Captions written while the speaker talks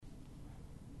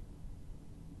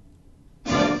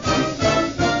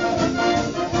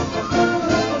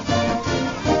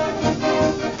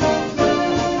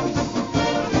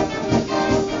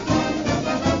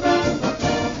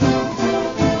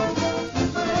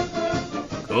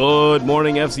Good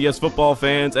morning, FCS football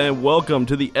fans, and welcome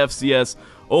to the FCS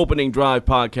Opening Drive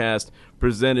podcast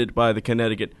presented by the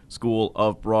Connecticut School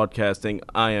of Broadcasting.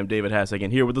 I am David Hassig,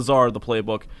 and here with the czar of the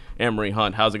playbook, Emery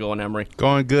Hunt. How's it going, Emery?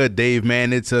 Going good, Dave,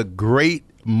 man. It's a great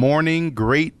morning,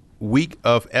 great week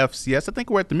of FCS. I think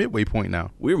we're at the midway point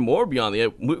now. We're more beyond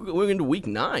the. We're into week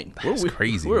 9. That's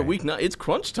crazy. We're man. at week 9. It's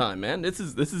crunch time, man. This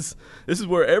is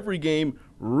where every game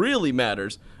really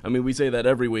matters. I mean, we say that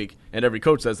every week, and every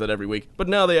coach says that every week, but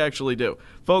now they actually do,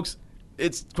 folks.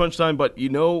 It's crunch time, but you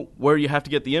know where you have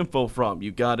to get the info from.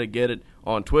 You got to get it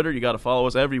on Twitter. You got to follow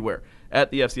us everywhere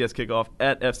at the FCS Kickoff,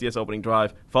 at FCS Opening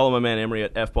Drive. Follow my man Emery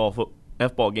at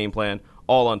FBall Game Plan,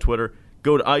 all on Twitter.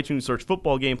 Go to iTunes, search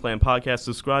Football Game Plan Podcast,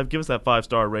 subscribe, give us that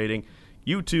 5-star rating.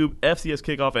 YouTube, FCS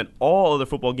Kickoff, and all other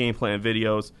Football Game Plan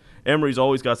videos. Emery's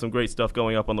always got some great stuff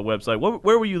going up on the website.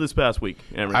 Where were you this past week,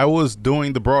 Emery? I was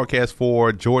doing the broadcast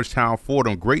for Georgetown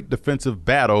Fordham. Great defensive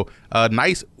battle.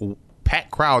 Nice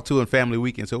packed crowd, too, in family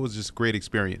weekend, so it was just a great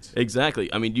experience.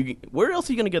 Exactly. I mean, where else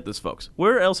are you going to get this, folks?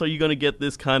 Where else are you going to get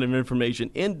this kind of information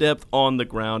in depth on the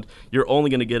ground? You're only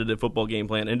going to get it at Football Game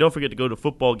Plan. And don't forget to go to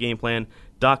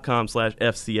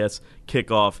footballgameplan.com/FCS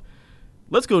kickoff.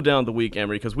 Let's go down the week,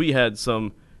 Emery, because we had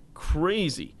some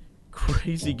crazy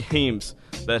games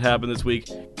that happened this week.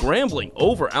 Grambling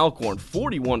over Alcorn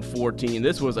 41-14.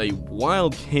 This was a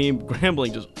wild game.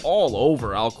 Grambling just all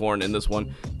over Alcorn in this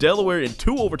one. Delaware in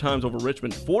 2 overtimes over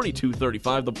Richmond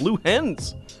 42-35. The Blue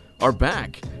Hens are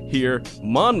back here.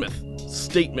 Monmouth,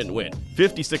 statement win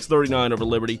 56-39 over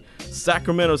Liberty.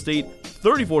 Sacramento State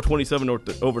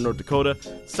 34-27 over North Dakota.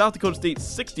 South Dakota State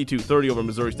 62-30 over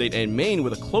Missouri State. And Maine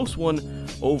with a close one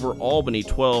over Albany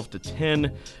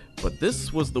 12-10. But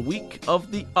this was the week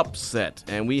of the upset,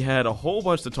 and we had a whole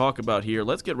bunch to talk about here.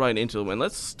 Let's get right into them, and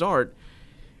let's start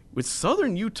with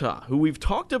Southern Utah, who we've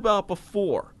talked about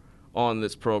before on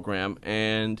this program,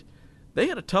 and they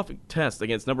had a tough test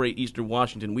against number 8 Eastern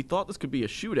Washington. We thought this could be a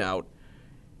shootout.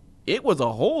 It was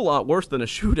a whole lot worse than a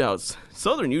shootout.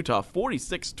 Southern Utah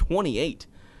 46-28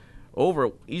 over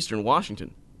Eastern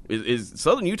Washington. Is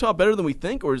Southern Utah better than we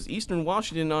think, or is Eastern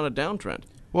Washington on a downtrend?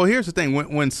 Well, here's the thing.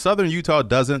 When Southern Utah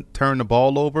doesn't turn the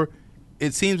ball over,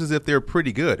 it seems as if they're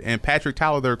pretty good. And Patrick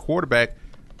Tyler, their quarterback,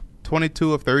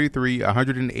 22 of 33,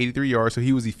 183 yards, so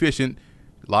he was efficient.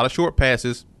 A lot of short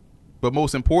passes, but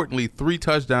most importantly, 3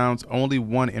 touchdowns, only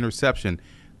 1 interception.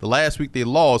 The last week they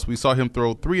lost, we saw him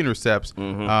throw 3 intercepts.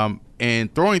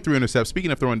 And throwing 3 intercepts,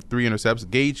 speaking of throwing 3 intercepts,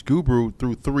 Gage Gubru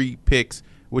threw 3 picks,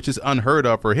 which is unheard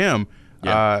of for him,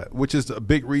 which is a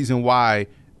big reason why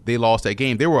they lost that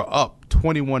game. They were up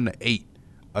 21-8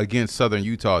 against Southern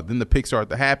Utah. Then the picks start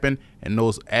to happen, and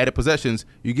those added possessions,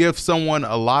 you give someone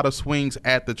a lot of swings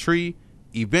at the tree,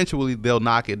 eventually they'll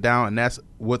knock it down, and that's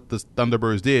what the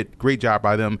Thunderbirds did. Great job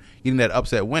by them getting that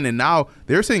upset win, and now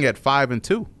they're sitting at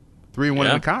 5-2, 3-1 in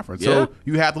the conference. So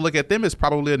you have to look at them as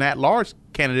probably an at-large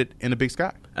candidate in the Big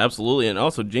Sky. Absolutely, and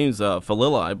also James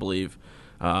Falilla, I believe.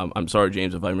 I'm sorry,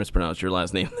 James, if I mispronounced your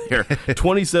last name there.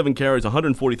 27 carries,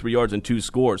 143 yards, and 2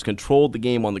 scores. Controlled the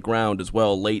game on the ground as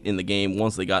well late in the game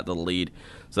once they got the lead.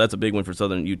 So that's a big win for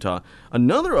Southern Utah.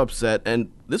 Another upset,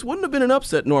 and this wouldn't have been an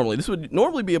upset normally. This would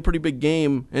normally be a pretty big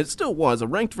game, and it still was, a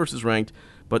ranked versus ranked.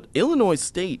 But Illinois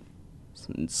State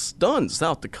stunned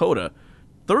South Dakota,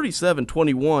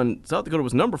 37-21. South Dakota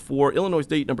was number 4, Illinois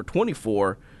State number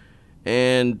 24.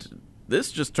 And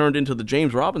this just turned into the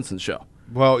James Robinson show.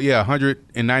 Well, yeah,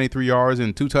 193 yards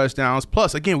and 2 touchdowns.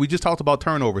 Plus, again, we just talked about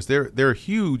turnovers. They're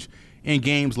huge in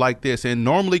games like this. And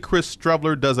normally Chris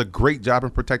Streveler does a great job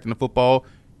in protecting the football.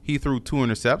 He threw 2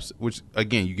 intercepts, which,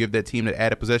 again, you give that team that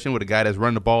added possession with a guy that's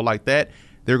running the ball like that,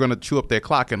 they're going to chew up their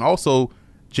clock. And also,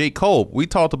 Jay Kolb, we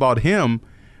talked about him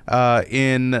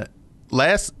in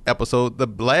last episode. The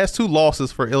last 2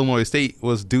 losses for Illinois State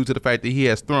was due to the fact that he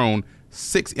has thrown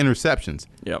 6 interceptions.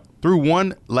 Yep. Threw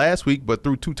 1 last week, but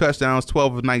threw 2 touchdowns,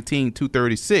 12 of 19,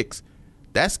 236.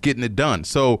 That's getting it done.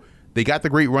 So they got the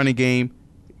great running game,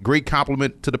 great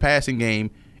complement to the passing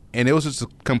game, and it was just a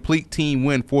complete team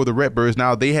win for the Redbirds.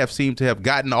 Now they have seemed to have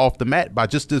gotten off the mat by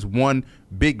just this one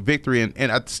big victory,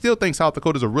 and I still think South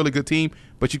Dakota's a really good team,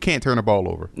 but you can't turn the ball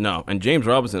over. No, and James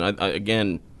Robinson, I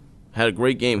again, had a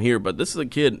great game here, but this is a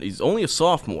kid, he's only a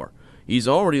sophomore. He's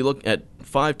already looked at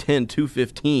 5'10",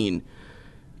 215.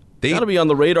 They got to be on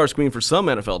the radar screen for some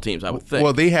NFL teams, I would think.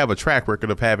 Well, they have a track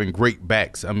record of having great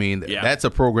backs. I mean, that's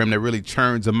a program that really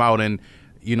churns them out. And,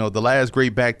 you know, the last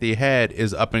great back they had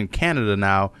is up in Canada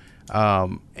now.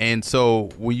 And so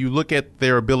when you look at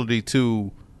their ability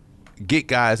to get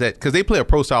guys that – because they play a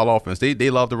pro-style offense.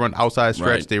 They love to run outside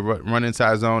stretch. Right. They run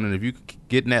inside zone. And if you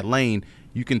get in that lane,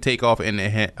 you can take off and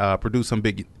produce some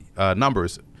big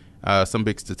numbers. some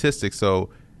big statistics. So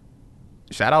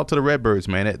shout out to the Redbirds,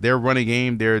 man. Their running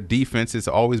game, their defense has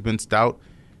always been stout.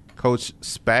 Coach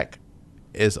Spack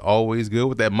is always good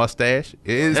with that mustache.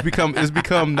 It's become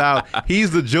now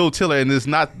he's the Joe Tiller, and it's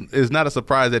not a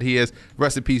surprise that he has,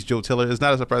 rest in peace Joe Tiller. It's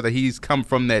not a surprise that he's come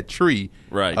from that tree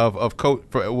of coach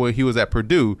when he was at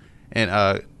Purdue,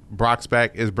 and Brock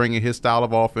Spack is bringing his style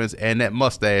of offense and that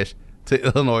mustache to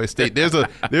Illinois State. There's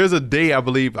a day,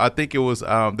 I think it was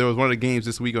there was one of the games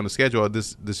this week on the schedule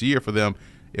this year for them.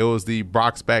 It was the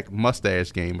Brock Spack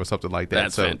mustache game or something like that.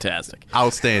 That's fantastic.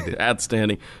 Outstanding.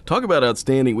 Outstanding. Talk about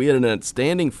outstanding. We had an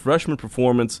outstanding freshman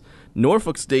performance.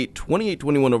 Norfolk State,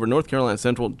 28-21 over North Carolina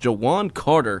Central. Jawan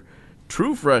Carter,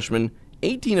 true freshman,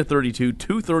 18 of 32,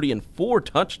 230, and 4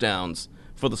 touchdowns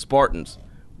for the Spartans.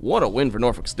 What a win for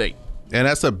Norfolk State. And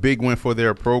that's a big win for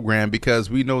their program because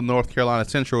we know North Carolina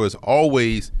Central is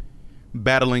always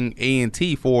battling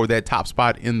A&T for that top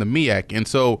spot in the MEAC. And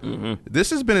so this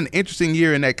has been an interesting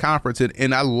year in that conference,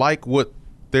 and I like what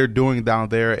they're doing down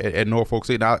there at Norfolk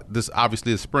State. Now, this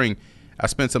obviously is spring. I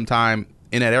spent some time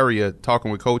in that area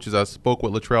talking with coaches. I spoke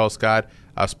with Latrell Scott.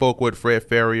 I spoke with Fred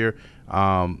Ferrier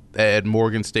at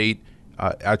Morgan State.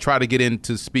 I tried to get in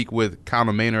to speak with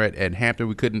Connor Maynard at Hampton.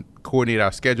 We couldn't coordinate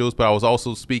our schedules, but I was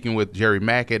also speaking with Jerry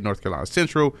Mack at North Carolina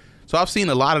Central. So I've seen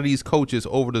a lot of these coaches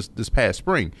over this past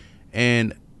spring.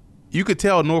 And you could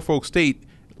tell Norfolk State,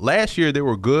 last year they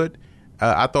were good,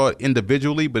 I thought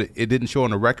individually, but it didn't show on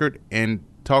the record. And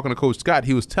talking to Coach Scott,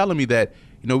 he was telling me that,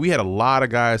 we had a lot of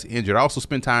guys injured. I also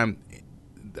spent time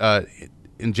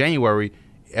in January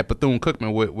at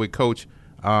Bethune-Cookman with Coach,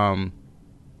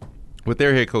 with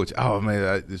their head coach. Oh,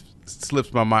 man, it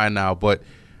slips my mind now. But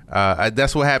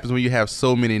that's what happens when you have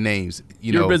so many names.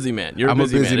 You're a busy man. I'm a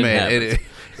busy man.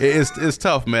 It's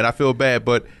tough, man. I feel bad,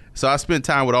 but so I spent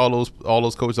time with all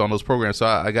those coaches on those programs. So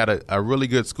I got a really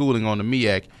good schooling on the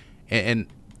MEAC. And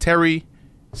Terry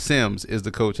Sims is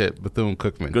the coach at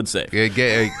Bethune-Cookman. Good save.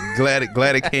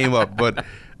 Glad it came up. But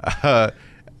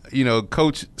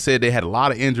Coach said they had a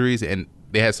lot of injuries and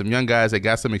they had some young guys that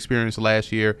got some experience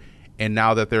last year. And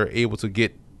now that they're able to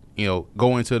get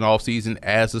go into an off season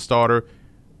as a starter,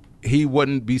 he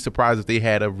wouldn't be surprised if they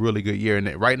had a really good year.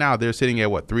 And right now they're sitting at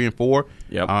 3-4.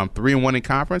 Yep. 3-1 in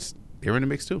conference. They're in the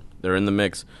mix too. They're in the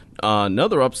mix.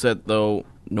 Another upset, though,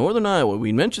 Northern Iowa.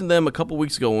 We mentioned them a couple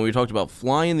weeks ago when we talked about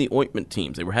flying the ointment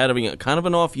teams. They were having a kind of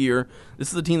an off year.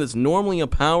 This is a team that's normally a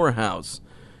powerhouse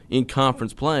in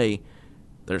conference play.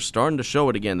 They're starting to show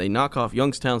it again. They knock off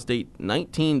Youngstown State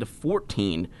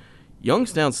 19-14.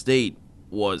 Youngstown State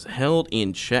was held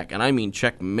in check, and I mean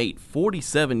checkmate,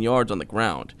 47 yards on the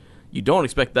ground. You don't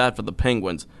expect that for the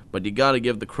Penguins, but you got to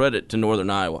give the credit to Northern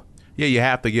Iowa. Yeah, you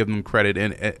have to give them credit.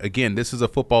 And again, this is a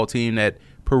football team that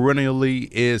perennially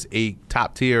is a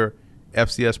top-tier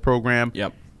FCS program.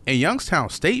 Yep. And Youngstown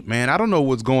State, man, I don't know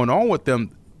what's going on with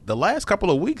them. The last couple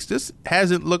of weeks, this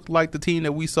hasn't looked like the team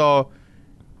that we saw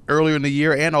earlier in the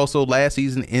year and also last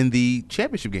season in the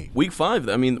championship game. Week 5,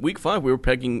 we were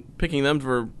picking them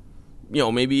for,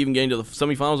 maybe even getting to the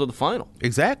semifinals or the final.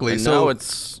 Exactly. And now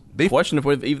it's question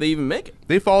if they even make it.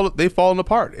 They've fallen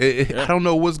apart. I don't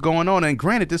know what's going on. And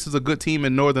granted, this is a good team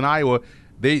in Northern Iowa.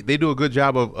 They do a good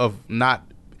job of not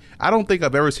 – I don't think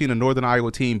I've ever seen a Northern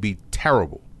Iowa team be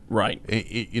terrible. Right.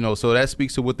 So that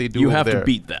speaks to what they do. You have to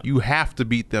beat them. You have to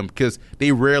beat them because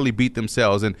they rarely beat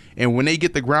themselves. And when they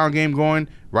get the ground game going,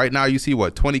 right now you see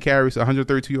 20 carries,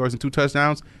 132 yards, and 2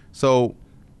 touchdowns. So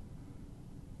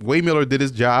Wade Miller did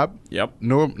his job. Yep.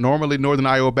 Normally Northern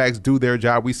Iowa backs do their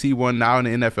job. We see one now in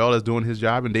the NFL that's doing his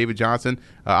job, and David Johnson.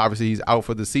 Obviously he's out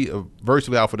for the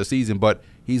virtually out for the season, but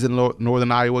he's a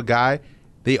Northern Iowa guy.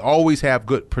 They always have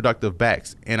good, productive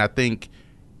backs, and I think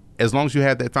as long as you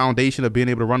have that foundation of being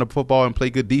able to run the football and play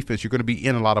good defense, you're going to be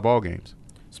in a lot of ball games.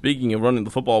 Speaking of running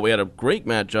the football, we had a great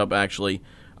matchup, actually,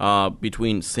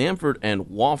 between Samford and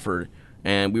Wofford.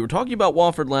 And we were talking about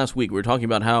Wofford last week. We were talking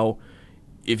about how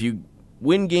if you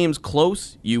win games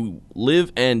close, you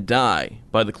live and die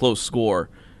by the close score.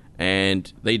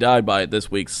 And they died by it this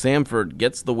week. Samford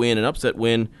gets the win, an upset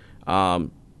win for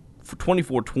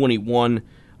 24-21.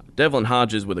 Devlin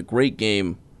Hodges with a great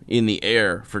game in the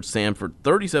air for Samford,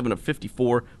 37 of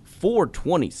 54,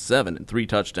 427 and 3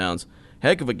 touchdowns.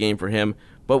 Heck of a game for him.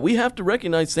 But we have to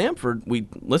recognize Samford. We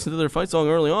listened to their fight song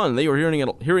early on, and they were hearing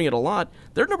it a lot.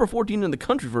 They're number 14 in the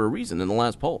country for a reason in the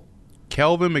last poll.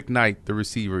 Kelvin McKnight, the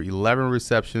receiver, 11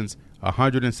 receptions,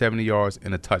 170 yards,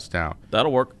 and a touchdown.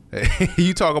 That'll work.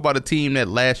 You talk about a team that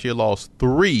last year lost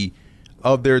 3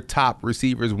 of their top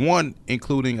receivers, one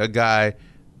including a guy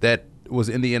that was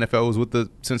in the NFL, was with the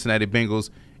Cincinnati Bengals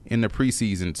in the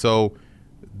preseason. So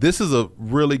this is a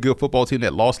really good football team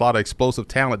that lost a lot of explosive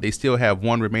talent. They still have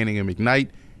one remaining in McKnight,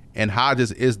 and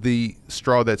Hodges is the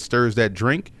straw that stirs that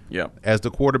drink. Yeah. As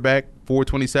the quarterback,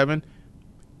 427.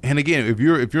 And again, if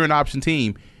you're an option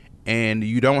team and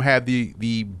you don't have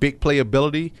the big play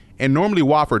ability, and normally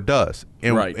Wofford does,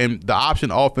 and Right. and the option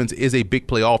offense is a big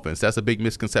play offense. That's a big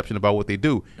misconception about what they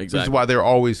do. Exactly. Which is why they're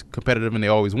always competitive and they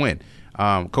always win.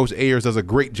 Coach Ayers does a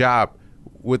great job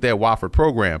with that Wofford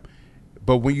program.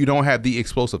 But when you don't have the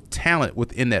explosive talent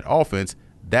within that offense,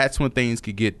 that's when things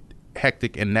could get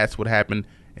hectic, and that's what happened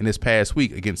in this past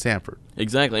week against Sanford.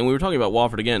 Exactly. And we were talking about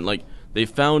Wofford again. Like, they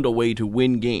found a way to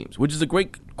win games, which is a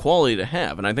great quality to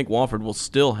have. And I think Wofford will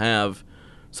still have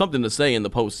something to say in the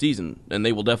postseason, and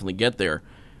they will definitely get there.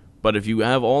 But if you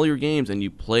have all your games and you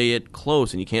play it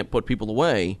close and you can't put people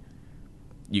away,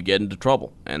 you get into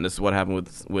trouble. And this is what happened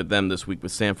with them this week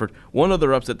with Sanford. One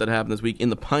other upset that happened this week in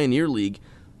the Pioneer League,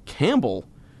 Campbell,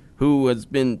 who has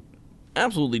been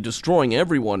absolutely destroying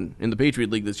everyone in the Patriot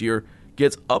League this year,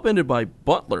 gets upended by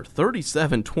Butler,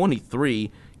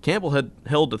 37-23. Campbell had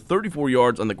held to 34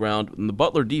 yards on the ground, and the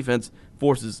Butler defense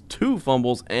forces 2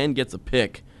 fumbles and gets a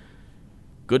pick.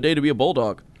 Good day to be a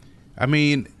Bulldog. I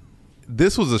mean,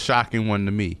 this was a shocking one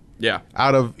to me. Yeah.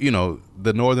 Out of,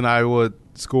 the Northern Iowa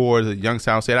scores, the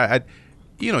Youngstown State,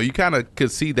 you kind of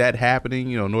could see that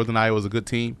happening. Northern Iowa is a good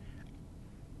team.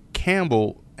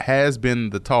 Campbell has been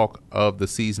the talk of the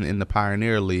season in the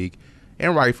Pioneer League,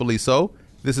 and rightfully so.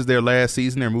 This is their last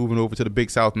season. They're moving over to the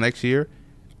Big South next year.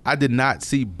 I did not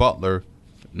see Butler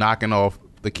knocking off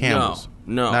the Campbells.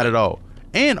 No. Not at all.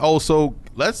 And also,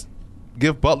 let's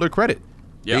give Butler credit.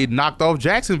 Yep. They knocked off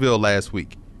Jacksonville last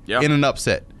week Yep. in an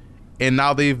upset. And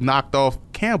now they've knocked off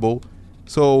Campbell.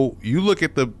 So you look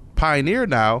at the Pioneer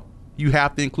now, you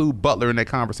have to include Butler in that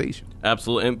conversation.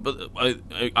 Absolutely. But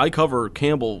I cover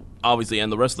Campbell, obviously,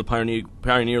 and the rest of the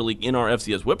Pioneer League in our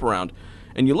FCS Whip Around.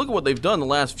 And you look at what they've done the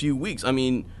last few weeks. I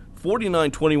mean,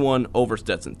 49-21 over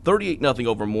Stetson, 38-0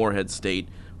 over Morehead State,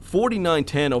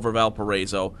 49-10 over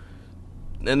Valparaiso.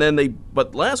 And then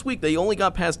but last week they only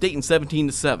got past Dayton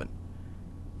 17-7.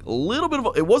 A little bit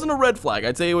of it wasn't a red flag.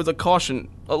 I'd say it was a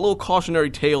little cautionary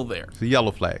tale there. It's a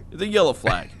yellow flag. It's a yellow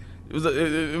flag. It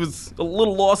was a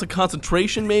little loss of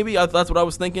concentration, maybe. That's what I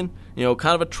was thinking. Kind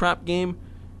of a trap game.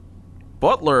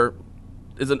 Butler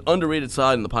is an underrated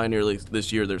side in the Pioneer League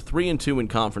this year. They're 3-2 in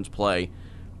conference play.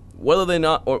 Whether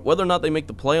or not they make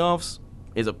the playoffs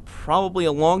is probably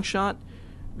a long shot,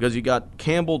 because you got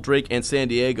Campbell, Drake, and San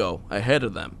Diego ahead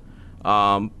of them.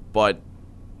 But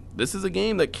this is a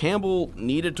game that Campbell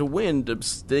needed to win to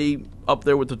stay up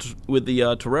there with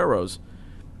the Toreros,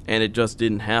 and it just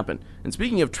didn't happen. And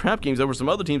speaking of trap games, there were some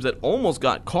other teams that almost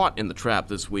got caught in the trap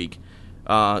this week.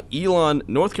 Elon,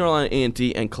 North Carolina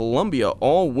A&T, and Columbia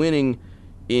all winning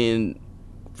in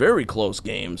very close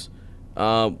games.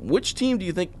 Which team do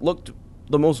you think looked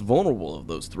the most vulnerable of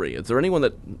those three? Is there anyone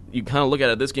that you kind of look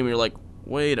at this game and you're like,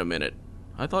 wait a minute,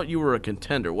 I thought you were a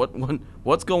contender.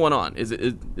 What's going on? Is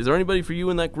there anybody for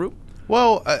you in that group?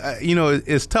 Well,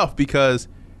 it's tough because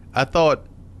I thought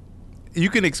you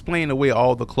can explain away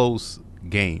all the close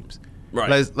games.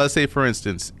 Right. Let's say, for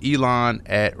instance, Elon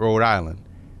at Rhode Island.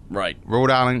 Right.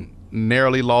 Rhode Island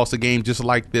narrowly lost a game just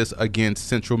like this against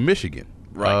Central Michigan,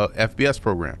 right. FBS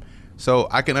program. So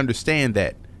I can understand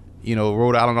that.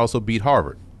 Rhode Island also beat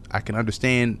Harvard. I can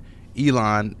understand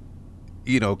Elon,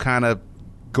 kind of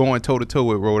going toe-to-toe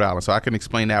with Rhode Island. So I can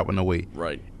explain that one away.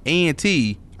 Right.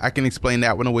 A&T, I can explain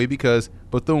that one away because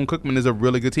Bethune-Cookman is a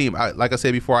really good team. Like I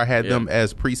said before, I had them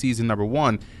as preseason number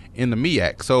 1 in the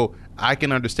MEAC. So I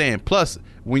can understand. Plus,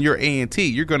 when you're A&T,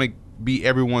 you're going to be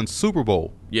everyone's Super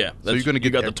Bowl. Yeah. So you're going to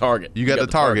get the target. You got the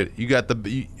target. You got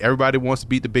everybody wants to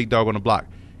beat the big dog on the block.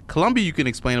 Columbia, you can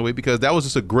explain away because that was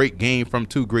just a great game from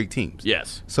 2 great teams.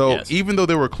 Yes. So even though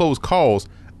there were close calls,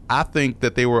 I think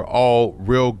that they were all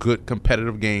real good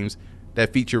competitive games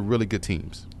that feature really good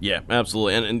teams. Yeah,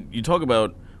 absolutely. And we talked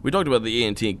about the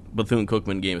A&T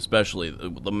Bethune-Cookman game, especially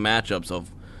the matchups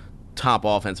of top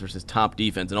offense versus top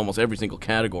defense in almost every single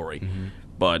category. Mm-hmm.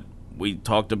 But we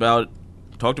talked about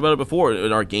it before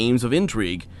in our games of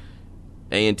intrigue.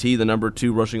 A&T, the number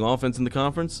 2 rushing offense in the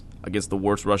conference, against the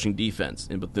worst rushing defense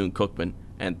in Bethune-Cookman,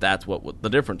 and that's what the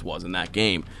difference was in that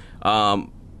game.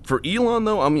 For Elon,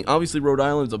 though, I mean, obviously Rhode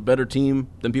Island is a better team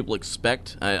than people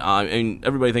expect. I mean,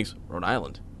 everybody thinks Rhode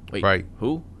Island. Wait, right?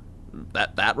 Who?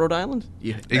 That Rhode Island?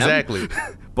 Yeah, exactly.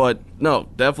 But no,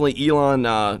 definitely Elon.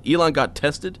 Elon got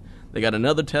tested. They got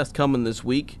another test coming this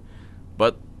week,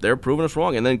 but they're proving us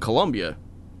wrong. And then Columbia.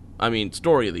 I mean,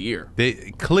 story of the year.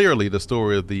 Clearly the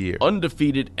story of the year.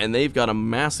 Undefeated, and they've got a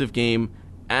massive game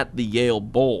at the Yale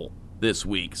Bowl this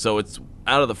week. So it's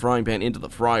out of the frying pan into the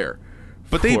fryer.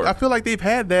 But I feel like they've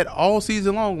had that all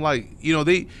season long. Like,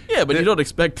 Yeah, but you don't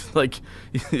expect, like,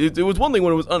 it was one thing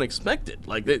when it was unexpected.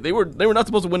 Like, they were not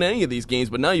supposed to win any of these games,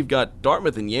 but now you've got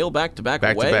Dartmouth and Yale back-to-back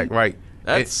away. Back-to-back, right.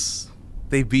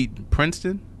 They've beaten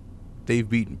Princeton. They've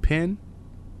beaten Penn.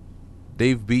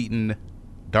 They've beaten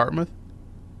Dartmouth.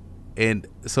 And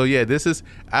so, yeah, this is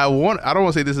 – I don't want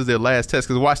to say this is their last test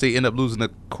because watch they end up losing to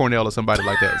Cornell or somebody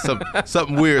like that.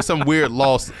 Some weird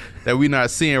loss that we're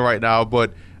not seeing right now.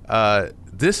 But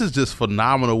this is just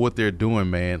phenomenal what they're doing,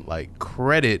 man. Like,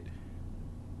 credit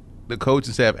the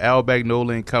coaching staff. Al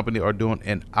Bagnola and company are doing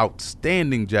an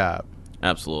outstanding job.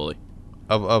 Absolutely.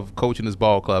 Of coaching this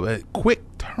ball club. A quick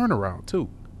turnaround, too.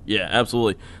 Yeah,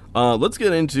 absolutely. Let's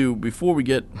get into, before we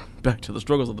get back to the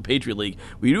struggles of the Patriot League,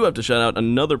 we do have to shout out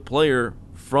another player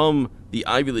from the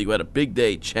Ivy League who had a big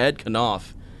day, Chad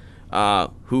Knopf,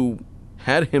 who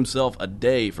had himself a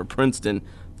day for Princeton,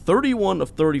 31 of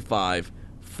 35,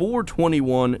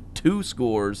 421, 2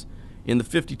 scores in the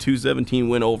 52-17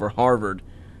 win over Harvard.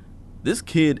 This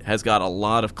kid has got a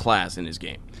lot of class in his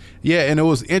game. Yeah, and it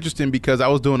was interesting because I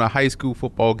was doing a high school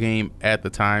football game at the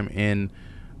time in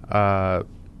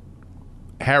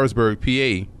Harrisburg,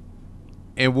 PA,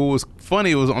 and what was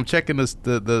funny was I'm checking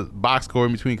the box score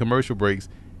in between commercial breaks,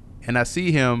 and I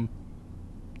see him,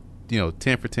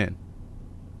 10 for 10,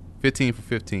 15 for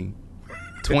 15,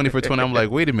 20 for 20. I'm like,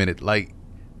 wait a minute, like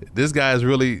this guy is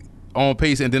really on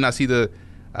pace. And then I see the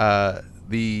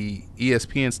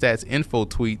ESPN stats info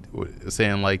tweet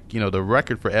saying like, the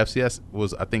record for FCS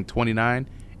was I think 29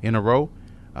 in a row,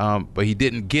 but he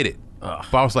didn't get it.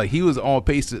 But I was like, he was on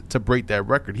pace to break that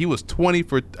record. He was 20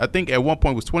 for, I think at one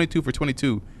point was 22 for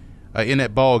 22 in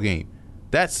that ball game.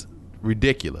 That's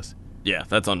ridiculous. Yeah,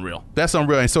 that's unreal. That's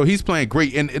unreal. And so he's playing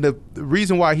great. And the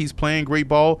reason why he's playing great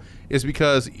ball is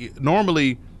because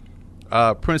normally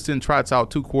Princeton trots out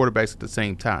 2 quarterbacks at the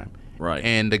same time. Right.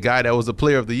 And the guy that was the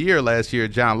player of the year last year,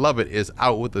 John Lovett, is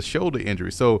out with a shoulder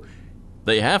injury. So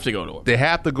they have to go to him. They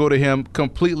have to go to him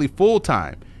completely full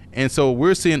time. And so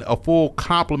we're seeing a full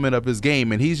complement of his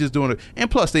game, and he's just doing it.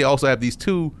 And plus, they also have these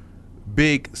 2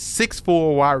 big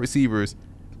 6'4" wide receivers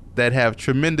that have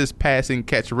tremendous passing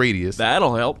catch radius.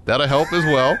 That'll help. That'll help as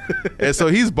well. And so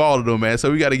he's balling them, man.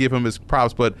 So we got to give him his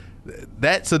props. But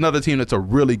that's another team that's a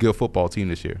really good football team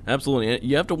this year. Absolutely.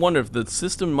 You have to wonder if the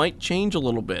system might change a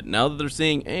little bit now that they're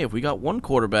saying, hey, if we got 1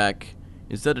 quarterback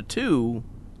instead of 2,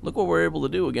 look what we're able to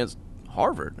do against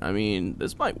Harvard. I mean,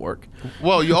 this might work.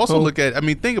 Well, you also look at,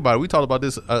 think about it. We talked about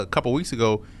this a couple weeks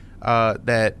ago,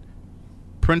 that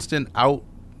Princeton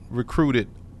out-recruited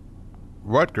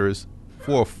Rutgers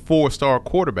for a 4-star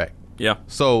quarterback. Yeah.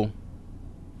 So,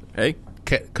 hey,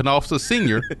 Knopf's a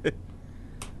senior.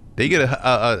 They get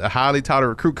a highly touted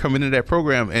recruit coming into that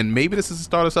program, and maybe this is the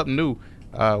start of something new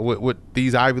with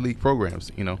these Ivy League programs,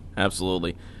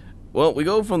 Absolutely. Well, we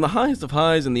go from the highest of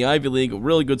highs in the Ivy League, a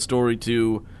really good story,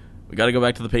 to we got to go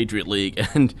back to the Patriot League,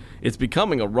 and it's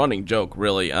becoming a running joke,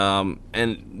 really. And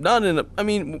not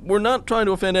in we're not trying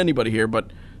to offend anybody here,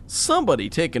 but somebody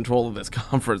take control of this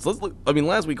conference. Let's look.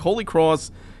 Last week, Holy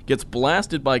Cross gets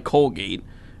blasted by Colgate.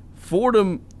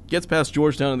 Fordham gets past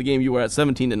Georgetown in the game you were at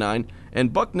 17-9,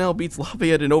 and Bucknell beats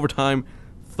Lafayette in overtime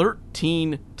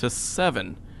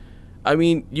 13-7.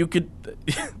 You could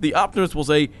the optimists will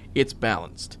say it's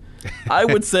balanced. I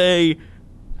would say,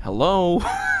 hello,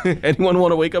 anyone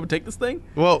want to wake up and take this thing?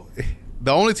 Well,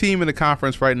 the only team in the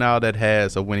conference right now that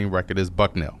has a winning record is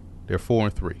Bucknell. They're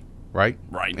 4-3, right?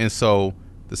 Right. And so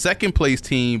the second place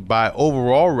team by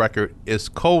overall record is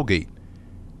Colgate.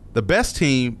 The best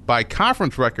team by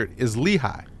conference record is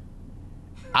Lehigh.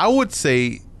 I would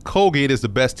say Colgate is the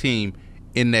best team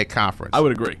in that conference. I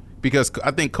would agree. Because I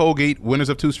think Colgate, winners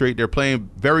of 2 straight, they're playing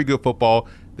very good football.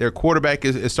 Their quarterback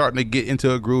is starting to get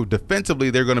into a groove. Defensively,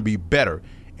 they're going to be better.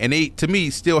 And they, to me,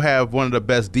 still have one of the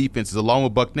best defenses, along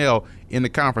with Bucknell, in the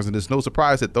conference. And it's no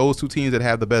surprise that those 2 teams that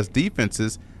have the best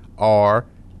defenses are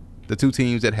the 2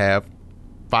 teams that have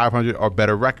 500 or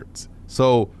better records.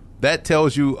 So that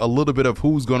tells you a little bit of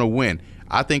who's going to win.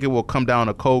 I think it will come down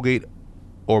to Colgate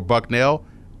or Bucknell.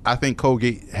 I think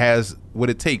Colgate has what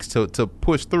it takes to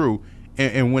push through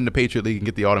and win the Patriot League and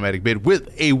get the automatic bid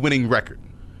with a winning record.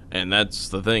 And that's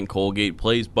the thing. Colgate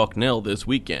plays Bucknell this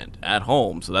weekend at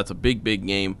home, so that's a big, big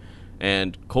game.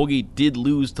 And Colgate did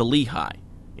lose to Lehigh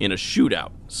in a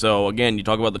shootout. So, again, you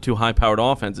talk about the 2 high-powered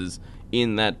offenses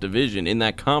in that division, in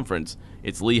that conference.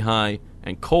 It's Lehigh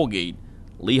and Colgate.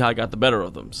 Lehigh got the better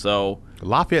of them. So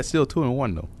Lafayette's still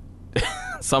 2-1, though.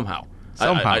 Somehow.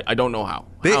 I don't know how.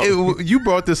 You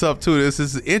brought this up, too. This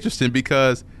is interesting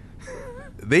because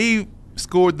they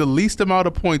scored the least amount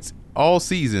of points all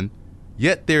season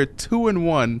yet they're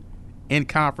 2-1 in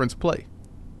conference play.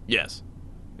 Yes,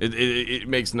 it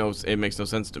makes no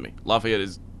sense to me. Lafayette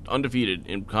is undefeated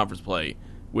in conference play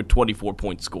with 24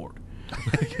 points scored.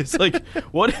 It's like,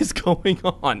 what is going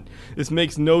on? This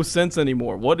makes no sense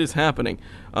anymore. What is happening?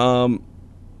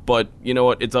 But you know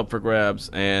what? It's up for grabs,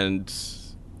 and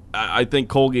I think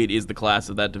Colgate is the class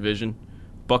of that division.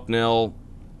 Bucknell,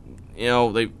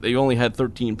 they only had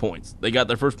 13 points. They got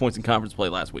their first points in conference play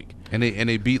last week, and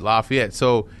they beat Lafayette.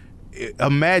 So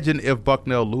imagine if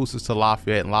Bucknell loses to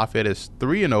Lafayette, and Lafayette is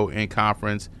 3-0 in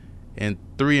conference and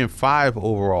 3-5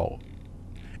 overall,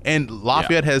 and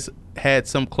Lafayette has had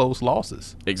some close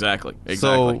losses. Exactly.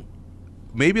 So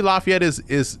maybe Lafayette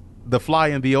is the fly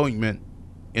in the ointment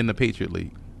in the Patriot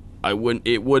League.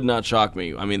 It would not shock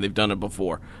me. I mean, they've done it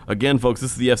before. Again, folks,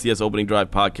 this is the FCS Opening Drive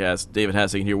podcast. David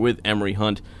Hassigan here with Emory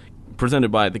Hunt,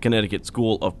 presented by the Connecticut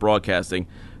School of Broadcasting.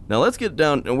 Now let's get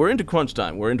down, and we're into crunch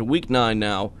time. We're into week 9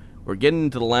 now. We're getting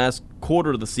into the last quarter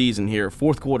of the season here,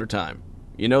 fourth quarter time.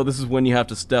 This is when you have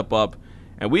to step up,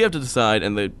 and we have to decide,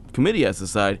 and the committee has to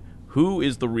decide, who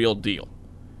is the real deal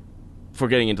for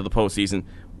getting into the postseason.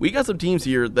 We got some teams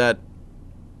here that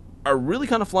are really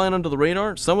kind of flying under the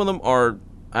radar. Some of them are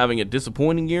having a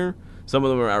disappointing year. Some of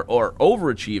them are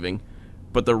overachieving.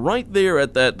 But they're right there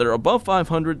at that. They're above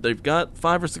 500. They've got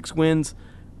 5 or 6 wins.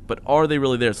 But are they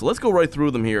really there? So let's go right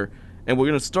through them here. And we're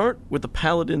going to start with the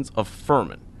Paladins of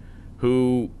Furman,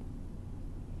 who,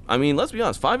 I mean, let's be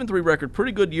honest, 5-3 record.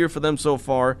 Pretty good year for them so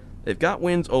far. They've got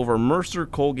wins over Mercer,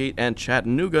 Colgate, and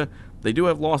Chattanooga. They do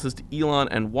have losses to Elon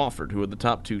and Wofford, who are the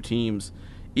top 2 teams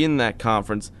in that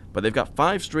conference, but they've got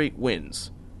 5 straight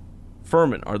wins.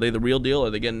 Furman, are they the real deal?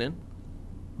 Are they getting in?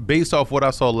 Based off what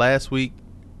I saw last week,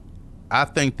 I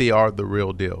think they are the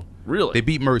real deal. Really? They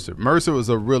beat Mercer. Mercer was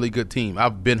a really good team.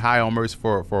 I've been high on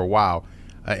Mercer for a while,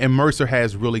 and Mercer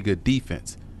has really good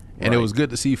defense. And It was good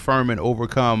to see Furman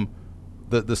overcome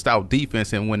the stout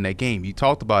defense and win that game. You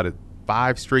talked about it.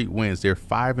 5 straight wins. They're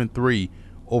 5-3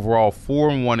 overall,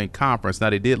 4-1 in conference. Now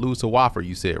they did lose to Wofford,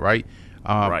 you said, right?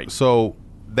 Right. So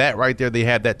that right there, they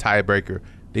have that tiebreaker.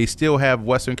 They still have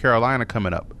Western Carolina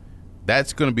coming up.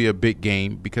 That's going to be a big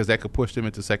game because that could push them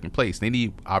into second place. They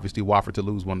need obviously Wofford to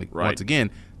lose once again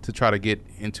to try to get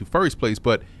into first place.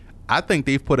 But I think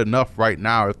they've put enough right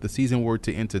now. If the season were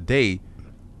to end today,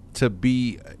 to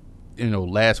be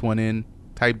last one in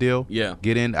type deal. Yeah.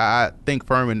 Get in. I think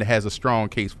Furman has a strong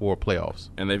case for playoffs.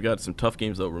 And they've got some tough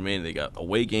games, though, remaining. They got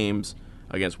away games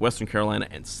against Western Carolina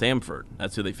and Samford.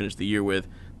 That's who they finished the year with.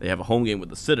 They have a home game with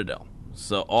the Citadel.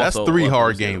 So also, that's 3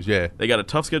 hard games, yeah. They got a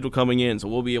tough schedule coming in, so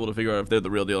we'll be able to figure out if they're the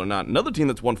real deal or not. Another team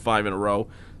that's won 5 in a row,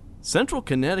 Central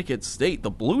Connecticut State. The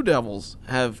Blue Devils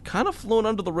have kind of flown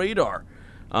under the radar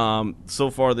so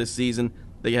far this season.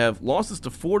 They have losses to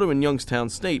Fordham and Youngstown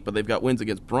State, but they've got wins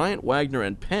against Bryant, Wagner,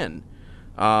 and Penn.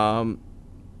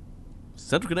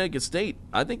 Central Connecticut State,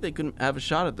 I think they could have a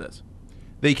shot at this.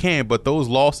 They can, but those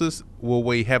losses will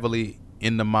weigh heavily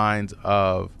in the minds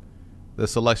of the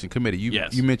selection committee.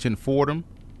 You mentioned Fordham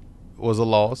was a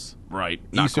loss. Right.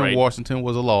 Eastern Washington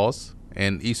was a loss,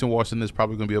 and Eastern Washington is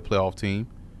probably going to be a playoff team.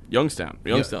 Youngstown.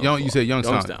 You said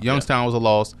Youngstown. Youngstown was a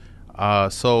loss.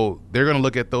 So they're going to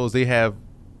look at those. They have,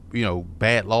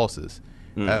 bad losses.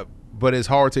 But it's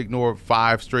hard to ignore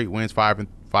 5 straight wins,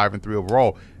 5-3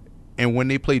 overall. And when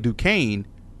they play Duquesne,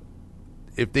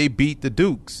 if they beat the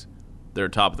Dukes, they're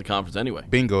top of the conference anyway.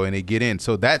 Bingo, and they get in.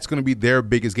 So that's going to be their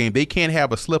biggest game. They can't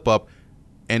have a slip-up,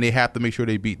 and they have to make sure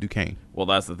they beat Duquesne. Well,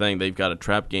 that's the thing. They've got a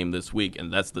trap game this week,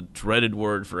 and that's the dreaded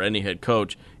word for any head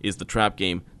coach is the trap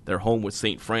game. They're home with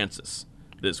St. Francis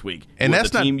this week. And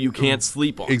that's a team you can't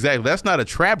sleep on. Exactly. That's not a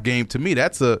trap game to me.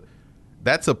 That's a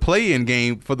play-in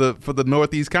game for the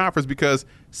Northeast Conference because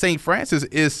St. Francis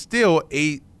is still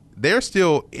they're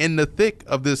still in the thick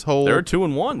of this whole. They're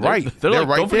 2-1. Right. They're like,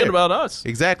 right don't forget about us.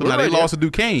 Exactly. Now, they lost to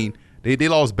Duquesne. They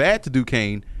lost bad to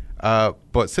Duquesne.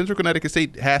 But Central Connecticut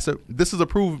State has to. This is a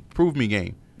prove me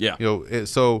game. Yeah.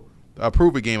 So a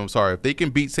prove it game. I'm sorry. If they can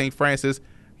beat St. Francis,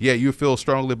 yeah, you feel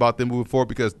strongly about them moving forward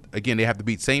because again they have to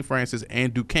beat St. Francis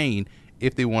and Duquesne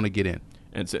if they want to get in.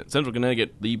 And Central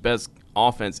Connecticut, the best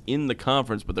offense in the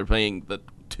conference, but they're playing the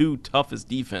 2 toughest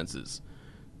defenses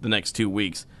the next 2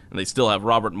 weeks, and they still have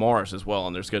Robert Morris as well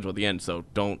on their schedule at the end. So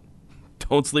don't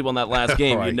sleep on that last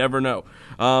game. Right. You never know.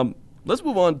 Let's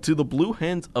move on to the Blue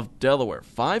Hens of Delaware,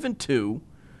 5-2.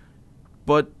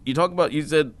 But you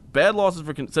said bad losses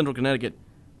for Central Connecticut.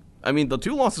 I mean, the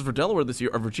 2 losses for Delaware this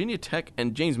year are Virginia Tech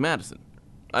and James Madison.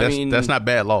 That's not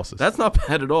bad losses. That's not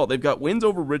bad at all. They've got wins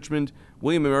over Richmond,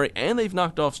 William & Mary, and they've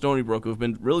knocked off Stony Brook, who have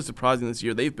been really surprising this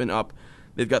year. They've been up.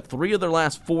 They've got 3 of their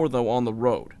last 4, though, on the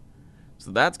road.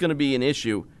 So that's going to be an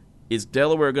issue. Is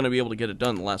Delaware going to be able to get it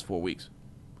done in the last 4 weeks?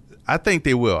 I think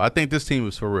they will. I think this team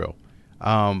is for real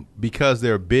because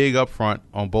they're big up front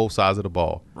on both sides of the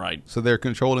ball. Right. So they're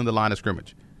controlling the line of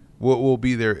scrimmage. What will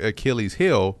be their Achilles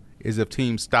heel is if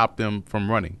teams stop them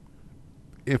from running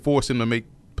and force them to make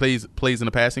plays in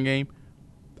the passing game.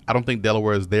 I don't think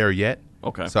Delaware is there yet.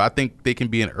 Okay. So I think they can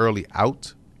be an early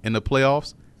out in the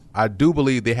playoffs. I do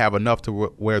believe they have enough to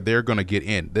where they're going to get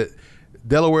in.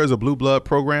 Delaware is a blue blood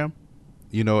program,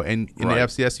 and in the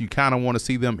FCS, you kind of want to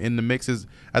see them in the mixes.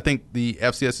 I think the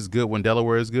FCS is good when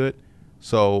Delaware is good.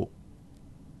 So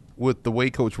with the way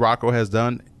Coach Rocco has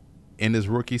done in his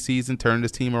rookie season, turning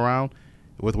his team around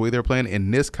with the way they're playing in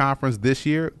this conference this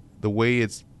year, the way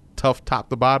it's tough top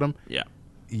to bottom.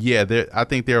 Yeah, I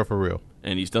think they're for real.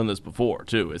 And he's done this before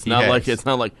too. It's not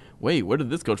like wait, where did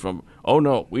this coach from? Oh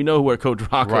no, we know where Coach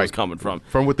Rocco is coming from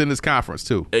within this conference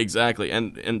too. Exactly.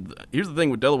 And here's the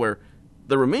thing with Delaware,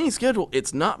 the remaining schedule,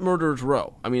 it's not murderer's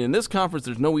row. I mean, in this conference,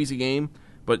 there's no easy game,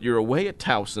 but you're away at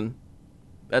Towson,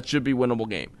 that should be a winnable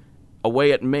game.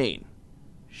 Away at Maine,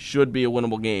 should be a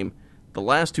winnable game. The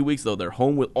last 2 weeks though, they're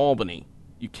home with Albany.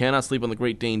 You cannot sleep on the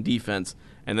Great Dane defense,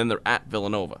 and then they're at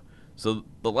Villanova. So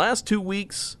the last 2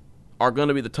 weeks are going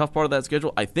to be the tough part of that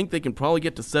schedule. I think they can probably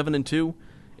get to 7-2.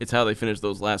 It's how they finish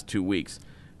those last 2 weeks.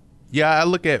 Yeah, I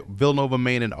look at Villanova,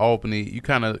 Maine, and Albany. You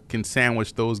kind of can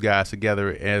sandwich those guys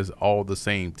together as all the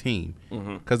same team.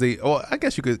 Because I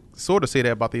guess you could sort of say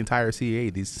that about the entire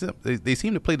CAA. They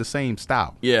seem to play the same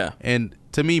style. Yeah. And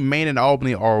to me, Maine and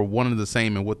Albany are one and the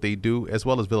same in what they do, as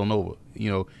well as Villanova.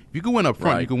 If you can win up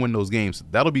front, you can win those games.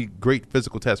 That'll be great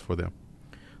physical test for them.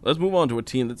 Let's move on to a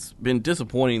team that's been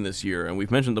disappointing this year, and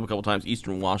we've mentioned them a couple times,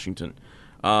 Eastern Washington.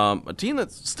 A team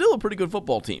that's still a pretty good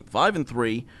football team,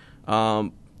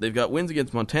 5-3. They've got wins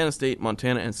against Montana State,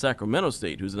 Montana, and Sacramento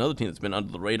State, who's another team that's been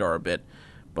under the radar a bit,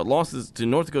 but losses to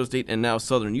North Dakota State and now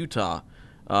Southern Utah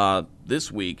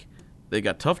this week. They've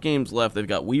got tough games left. They've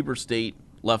got Weber State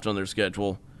left on their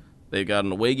schedule. They've got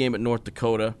an away game at North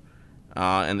Dakota,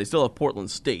 and they still have Portland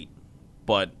State.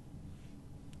 But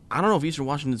I don't know if Eastern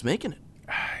Washington's making it.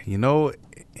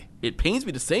 It pains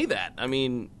me to say that. I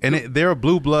mean, and they're a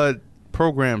blue blood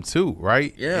program too,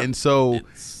 right? Yeah. And so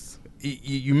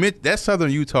you meant that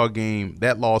Southern Utah game,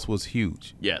 that loss was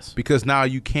huge. Yes. Because now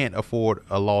you can't afford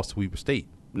a loss to Weber State.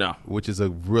 No. Which is a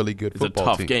really good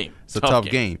football team. It's a tough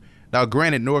game. Now,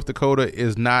 granted, North Dakota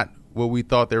is not what we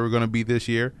thought they were going to be this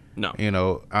year. No.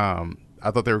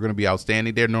 I thought they were going to be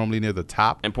outstanding. They're normally near the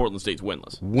top. And Portland State's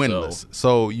winless.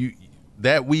 So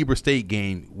that Weber State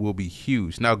game will be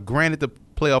huge. Now, granted, the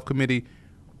playoff committee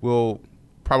will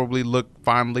probably look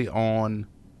fondly on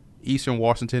Eastern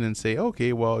Washington and say,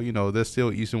 okay, well, they're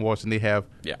still Eastern Washington. They have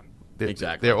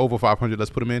exactly. They're over 500.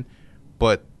 Let's put them in.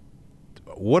 But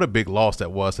what a big loss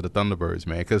that was to the Thunderbirds,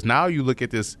 man. Because now you look at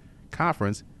this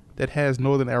conference that has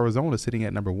Northern Arizona sitting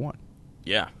at number 1.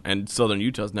 Yeah, and Southern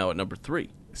Utah's now at number 3.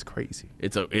 It's crazy.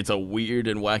 It's a weird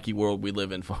and wacky world we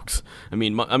live in, folks. I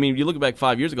mean, you look back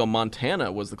 5 years ago,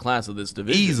 Montana was the class of this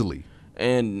division easily,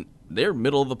 and they're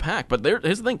middle of the pack. But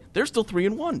here's the thing: they're still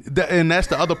 3-1, and that's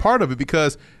the other part of it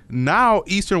because now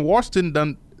Eastern Washington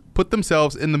done put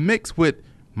themselves in the mix with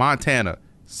Montana,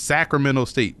 Sacramento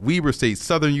State, Weber State,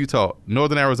 Southern Utah,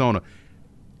 Northern Arizona.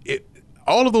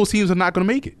 All of those teams are not going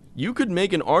to make it. You could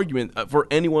make an argument for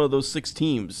any one of those 6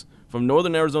 teams, from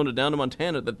Northern Arizona down to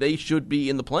Montana, that they should be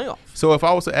in the playoffs. So if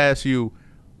I was to ask you,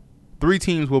 3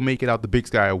 teams will make it out the Big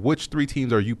Sky, which 3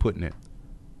 teams are you putting in?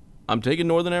 I'm taking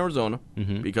Northern Arizona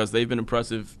because they've been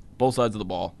impressive both sides of the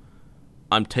ball.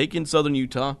 I'm taking Southern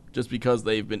Utah just because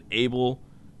they've been able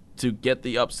to get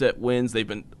the upset wins. They've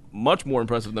been much more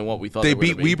impressive than what we thought they were.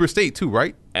 They beat Weber State too,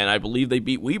 right? And I believe they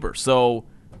beat Weber. So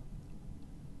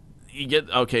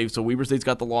so Weber State's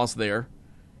got the loss there.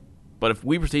 But if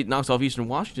Weber State knocks off Eastern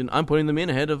Washington, I'm putting them in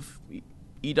ahead of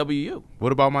EWU.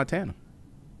 What about Montana?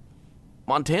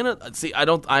 Montana,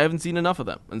 I haven't seen enough of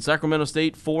them. And Sacramento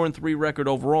State, 4-3 record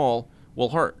overall will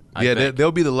hurt. I think.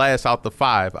 They'll be the last out the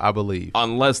 5, I believe.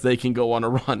 Unless they can go on a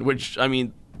run, which,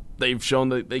 they've shown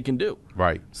that they can do.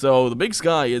 Right. So the Big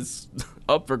Sky is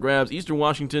up for grabs. Eastern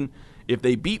Washington, if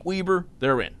they beat Weber,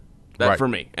 they're in. That's for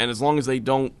me. And as long as they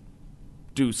don't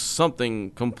do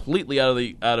something completely out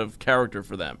of character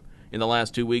for them in the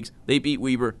last 2 weeks, they beat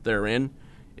Weber, they're in.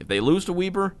 If they lose to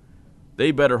Weber,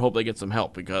 they better hope they get some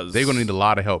help because they're going to need a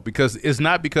lot of help because it's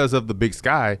not because of the Big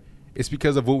Sky. It's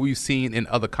because of what we've seen in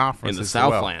other conferences. In the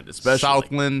Southland, especially.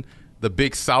 Southland, the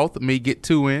Big South may get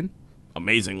 2 in.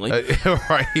 Amazingly.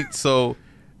 Right. So,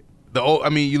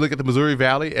 you look at the Missouri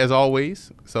Valley, as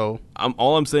always. So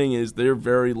all I'm saying is they're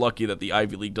very lucky that the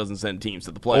Ivy League doesn't send teams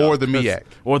to the playoffs. Or the MEAC.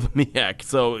 Or the MEAC.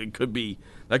 So it could be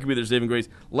That could be their saving grace.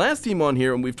 Last team on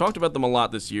here, and we've talked about them a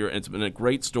lot this year, and it's been a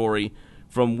great story.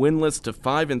 From winless to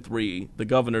 5-3, the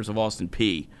Governors of Austin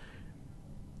Peay.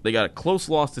 They got a close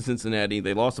loss to Cincinnati.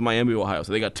 They lost to Miami, Ohio.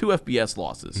 So they got 2 FBS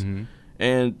losses. Mm-hmm.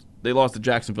 And they lost to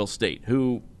Jacksonville State,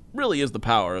 who really is the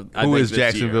power. Who is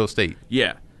Jacksonville State?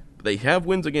 Yeah. They have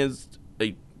wins against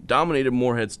a dominated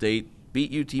Morehead State,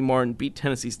 beat UT Martin, beat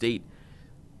Tennessee State.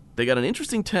 They got an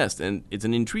interesting test, and it's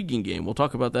an intriguing game. We'll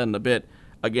talk about that in a bit,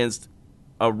 against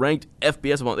a ranked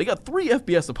FBS opponent. They got 3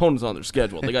 FBS opponents on their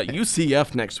schedule. They got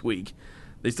UCF next week.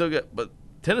 They still got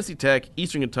Tennessee Tech,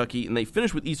 Eastern Kentucky, and they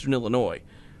finish with Eastern Illinois.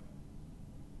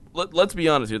 Let's be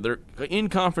honest here. Their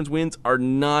in-conference wins are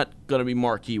not going to be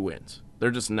marquee wins. They're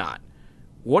just not.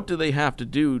 What do they have to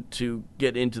do to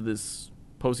get into this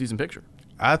postseason picture?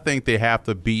 I think they have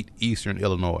to beat Eastern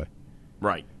Illinois.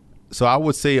 Right. So I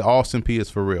would say Austin Peay is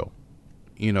for real.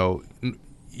 You know,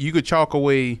 you could chalk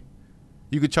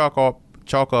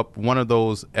up one of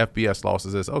those FBS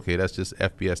losses as, okay, that's just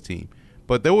FBS team.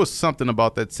 But there was something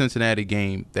about that Cincinnati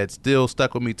game that still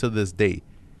stuck with me to this day.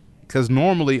 Because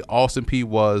normally Austin Peay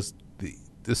was the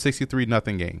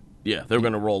 63-0 game. Yeah, they're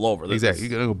going to roll over. Exactly.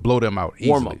 You're going to blow them out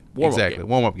easily.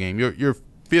 Warm-up game. Your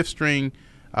fifth-string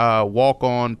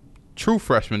walk-on true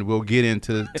freshman will get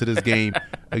into this game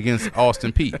against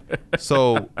Austin Peay.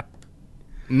 So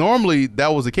normally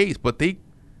that was the case, but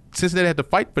Cincinnati had to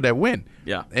fight for that win.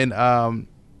 Yeah. And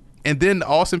then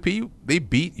Austin Peay, they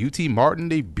beat UT Martin.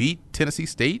 They beat Tennessee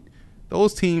State.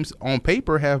 Those teams on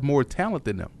paper have more talent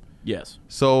than them. Yes.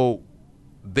 So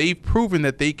they've proven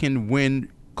that they can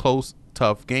win close,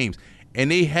 tough games.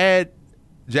 And they had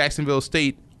Jacksonville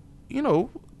State,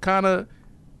 kind of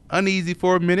uneasy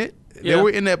for a minute. Yeah. They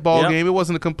were in that ball game. It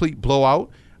wasn't a complete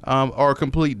blowout or a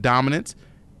complete dominance.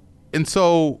 And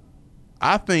so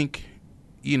I think,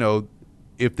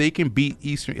 if they can beat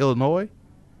Eastern Illinois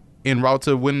en route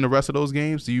to winning the rest of those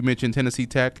games, you mentioned Tennessee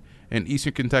Tech and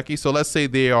Eastern Kentucky. So let's say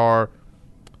they are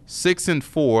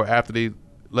 6-4 after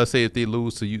let's say if they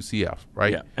lose to UCF,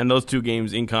 right? Yeah, and those 2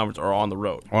 games in conference are on the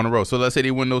road. On the road. So let's say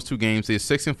they win those 2 games. They're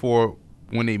 6-4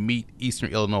 when they meet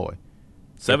Eastern Illinois.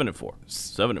 7-4.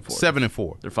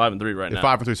 7-4. They're 5-3 right now.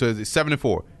 They're 5-3. So it's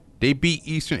 7-4. They beat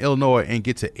Eastern Illinois and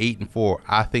get to 8-4.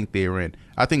 I think they're in.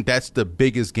 I think that's the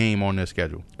biggest game on their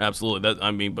schedule.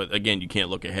 Absolutely. But again, you can't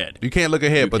look ahead. You can't look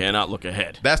ahead. You cannot look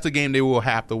ahead. That's the game they will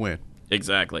have to win.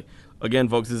 Exactly. Again,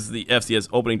 folks, this is the FCS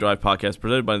Opening Drive podcast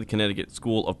presented by the Connecticut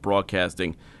School of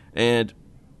Broadcasting. And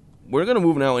we're going to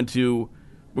move now we're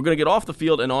going to get off the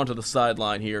field and onto the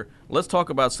sideline here. Let's talk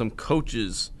about some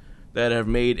coaches that have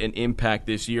made an impact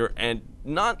this year, and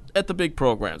not at the big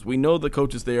programs. We know the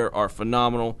coaches there are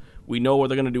phenomenal. We know what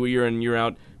they're going to do year in and year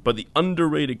out, but the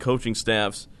underrated coaching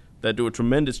staffs that do a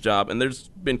tremendous job, and there's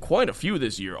been quite a few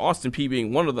this year, Austin Peay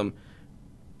being one of them.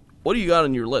 What do you got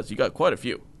on your list? You got quite a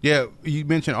few. Yeah, you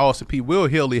mentioned Austin Peay. Will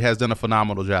Healy has done a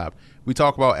phenomenal job. We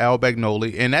talk about Al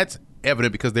Bagnoli, and that's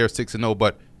evident because they're 6-0,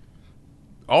 but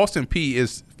Austin Peay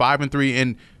is 5-3,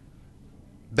 and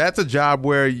that's a job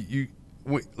where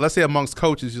let's say amongst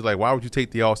coaches, you're like, why would you take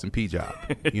the Austin Peay job?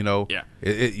 Yeah.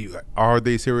 Are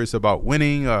they serious about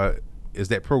winning? Is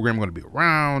that program going to be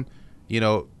around?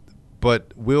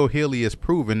 But Will Healy has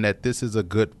proven that this is a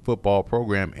good football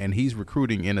program, and he's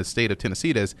recruiting in a state of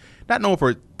Tennessee that's not known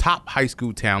for top high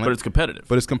school talent.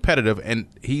 But it's competitive. And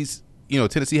he's,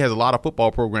 Tennessee has a lot of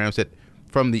football programs that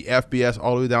from the FBS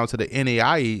all the way down to the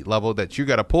NAIE level that you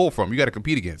got to pull from, you got to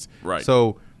compete against. Right.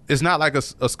 So it's not like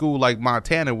a school like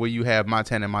Montana where you have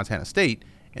Montana and Montana State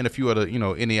and a few other,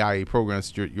 NAIA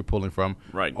programs that you're pulling from.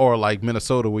 Right. Or like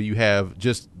Minnesota where you have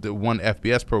just the one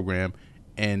FBS program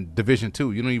and Division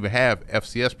II. You don't even have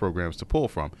FCS programs to pull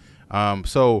from.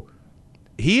 So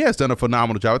he has done a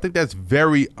phenomenal job. I think that's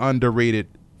very underrated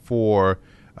for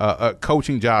a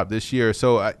coaching job this year.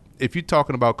 So if you're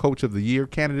talking about Coach of the Year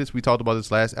candidates, we talked about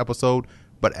this last episode,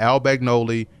 but Al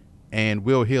Bagnoli and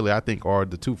Will Healy, I think, are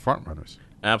the 2 front runners.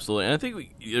 Absolutely. And I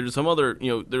think there's some other,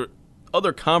 there are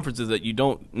other conferences that you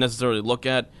don't necessarily look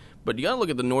at, but you got to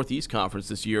look at the Northeast Conference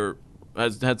this year.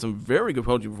 Has had some very good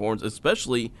coaching performance,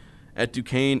 especially at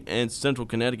Duquesne and Central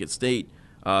Connecticut State.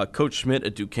 Coach Schmidt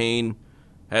at Duquesne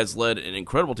has led an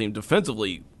incredible team.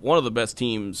 Defensively, one of the best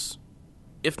teams,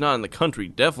 if not in the country,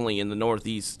 definitely in the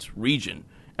Northeast region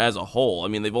as a whole. I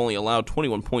mean, they've only allowed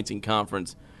 21 points in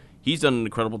conference. He's done an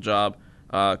incredible job.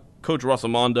 Coach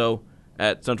Rossamondo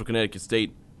at Central Connecticut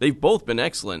State, they've both been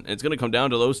excellent. And it's going to come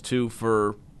down to those 2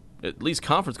 for at least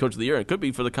Conference Coach of the Year. And it could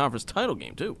be for the conference title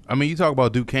game, too. I mean, you talk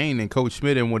about Duquesne and Coach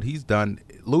Schmidt and what he's done.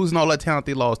 Losing all that talent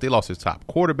they lost his top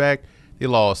quarterback. They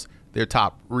lost their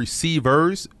top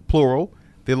receivers, plural.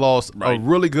 They lost a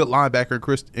really good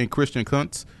linebacker in Christian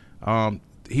Kuntz.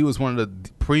 he was one of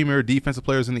the premier defensive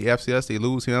players in the FCS. They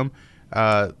lose him.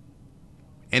 And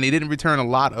they didn't return a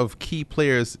lot of key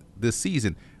players this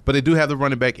season. But they do have the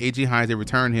running back, A.J. Hines. They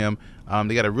return him.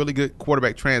 They got a really good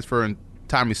quarterback transfer in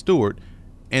Tommy Stewart.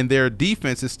 And their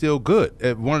defense is still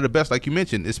good. One of the best, like you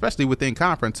mentioned, especially within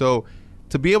conference. So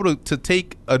to be able to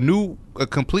take a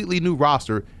completely new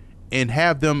roster and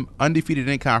have them undefeated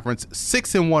in conference,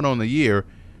 6-1 on the year,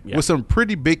 with some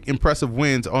pretty big, impressive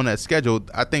wins on that schedule,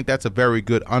 I think that's a very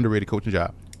good, underrated coaching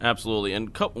job. Absolutely.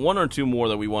 And one or two more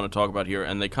that we want to talk about here,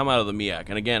 and they come out of the MEAC.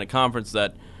 And again, a conference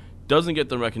that doesn't get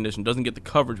the recognition, doesn't get the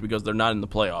coverage because they're not in the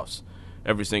playoffs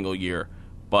every single year.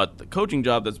 But the coaching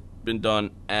job that's been done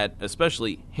at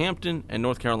especially Hampton and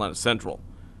North Carolina Central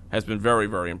has been very,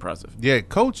 very impressive. Yeah,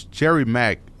 Coach Jerry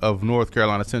Mack of North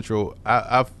Carolina Central,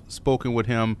 I've spoken with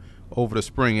him over the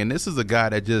spring, and this is a guy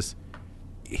that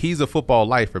he's a football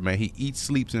lifer, man. He eats,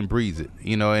 sleeps, and breathes it.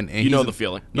 And you know the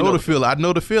feeling. I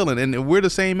know the feeling, and we're the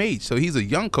same age. So he's a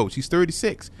young coach. He's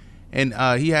 36, and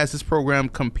he has his program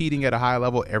competing at a high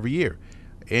level every year.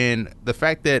 And the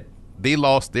fact that they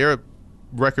lost their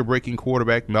record-breaking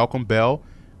quarterback, Malcolm Bell,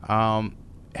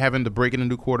 having to break in a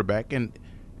new quarterback, and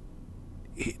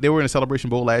they were in a Celebration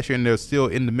Bowl last year, and they're still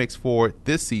in the mix for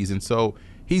this season. So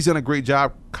he's done a great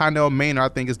job. Connell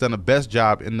Maynard, I think, has done the best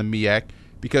job in the MEAC,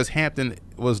 because Hampton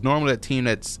was normally a team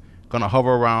that's going to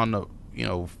hover around the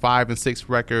 5-6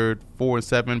 record,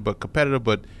 4-7, but competitive,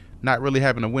 but not really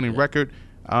having a winning record.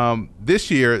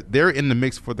 This year, they're in the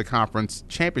mix for the conference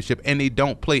championship, and they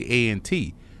don't play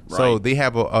A&T. Right. So they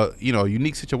have a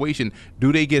unique situation.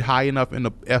 Do they get high enough in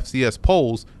the FCS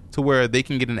polls to where they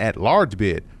can get an at-large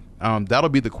bid? That'll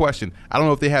be the question. I don't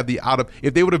know if they have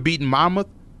if they would have beaten Monmouth,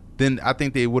 then I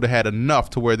think they would have had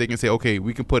enough to where they can say, okay,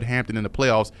 we can put Hampton in the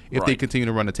playoffs if they continue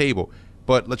to run the table.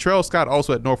 But Latrell Scott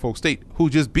also at Norfolk State, who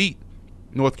just beat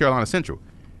North Carolina Central.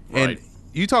 And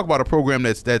you talk about a program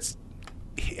that's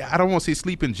I don't want to say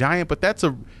sleeping giant, but that's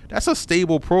a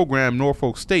stable program,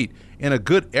 Norfolk State, in a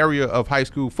good area of high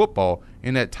school football,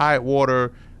 in that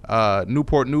Tidewater,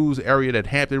 Newport News area, that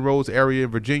Hampton Roads area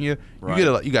in Virginia.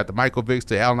 You got the Michael Vicks,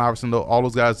 the Allen Iverson, all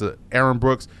those guys, the Aaron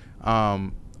Brooks,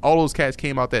 all those cats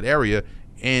came out that area,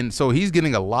 and so he's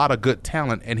getting a lot of good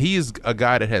talent, and he is a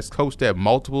guy that has coached at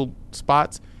multiple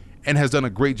spots and has done a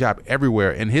great job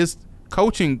everywhere, and his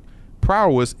coaching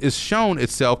prowess is shown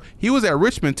itself. He was at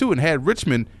Richmond too and had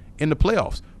Richmond in the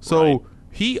playoffs, so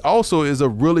he also is a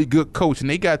really good coach, and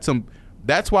they got some.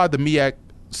 That's why the MEAC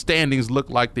standings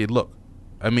look like they look.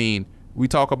 I mean, we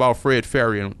talk about Fred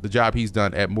Ferry and the job he's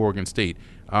done at Morgan State.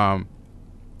 Talk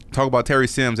about Terry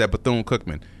Sims at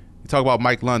Bethune-Cookman. You talk about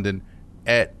Mike London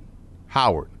at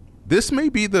Howard. This may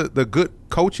be the good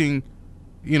coaching,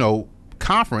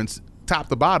 conference top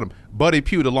to bottom. Buddy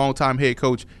Pugh, the longtime head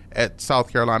coach at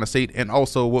South Carolina State, and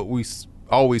also what we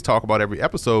always talk about every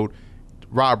episode,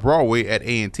 Rob Broadway at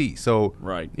A&T. So,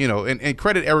 and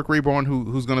credit Eric Rayborn,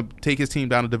 who's going to take his team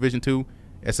down to Division II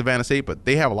at Savannah State, but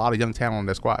they have a lot of young talent on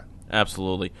their squad.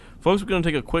 Absolutely. Folks, we're going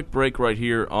to take a quick break right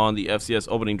here on the FCS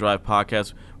Opening Drive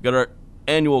podcast. We got our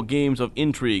annual Games of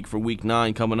Intrigue for Week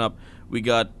 9 coming up. We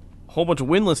got a whole bunch of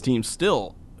winless teams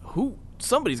still.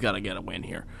 Somebody's got to get a win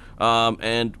here.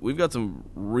 And we've got some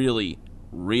really,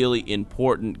 really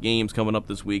important games coming up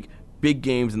this week. Big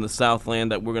games in the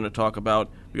Southland that we're going to talk about.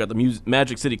 We got the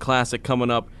Magic City Classic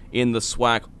coming up in the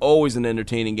SWAC. Always an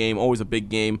entertaining game, always a big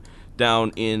game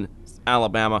down in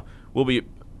Alabama. We'll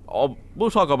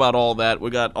talk about all that.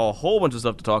 We got a whole bunch of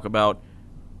stuff to talk about.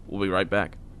 We'll be right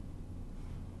back.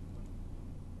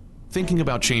 Thinking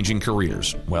about changing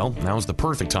careers? Well, now's the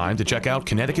perfect time to check out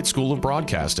Connecticut School of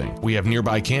Broadcasting. We have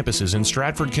nearby campuses in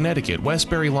Stratford, Connecticut,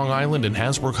 Westbury, Long Island, and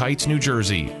Hasbrook Heights, New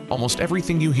Jersey. Almost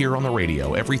everything you hear on the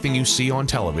radio, everything you see on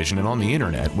television and on the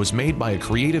internet was made by a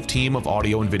creative team of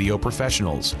audio and video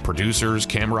professionals. Producers,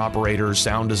 camera operators,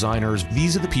 sound designers,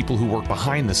 these are the people who work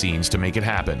behind the scenes to make it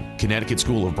happen. Connecticut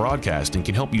School of Broadcasting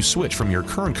can help you switch from your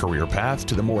current career path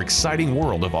to the more exciting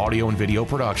world of audio and video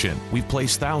production. We've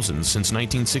placed thousands since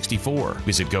 1964.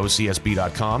 Visit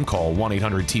GoCSB.com, call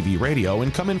 1-800-TV-RADIO,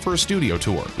 and come in for a studio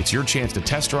tour. It's your chance to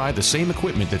test drive the same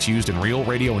equipment that's used in real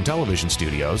radio and television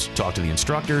studios, talk to the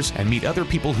instructors, and meet other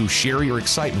people who share your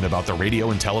excitement about the radio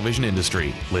and television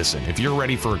industry. Listen, if you're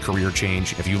ready for a career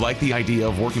change, if you like the idea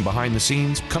of working behind the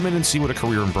scenes, come in and see what a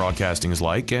career in broadcasting is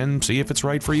like and see if it's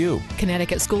right for you.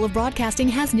 Connecticut School of Broadcasting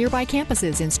has nearby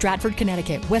campuses in Stratford,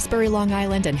 Connecticut, Westbury, Long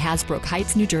Island, and Hasbrook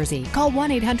Heights, New Jersey. Call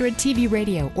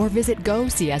 1-800-TV-RADIO or visit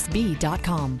GoCSB.com.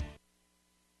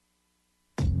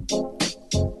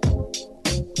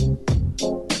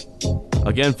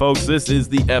 Again, folks, this is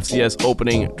the FCS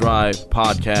Opening Drive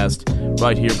podcast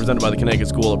right here, presented by the Connecticut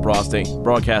School of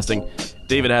Broadcasting.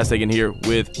 David Hastagen here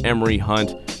with Emery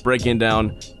Hunt, breaking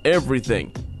down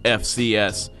everything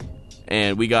FCS.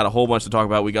 And we got a whole bunch to talk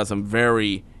about. We got some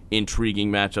very intriguing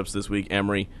matchups this week,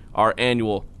 Emery, our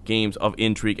annual Games of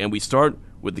Intrigue. And we start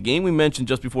with the game we mentioned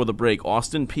just before the break,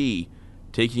 Austin Peay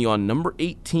taking on number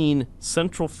 18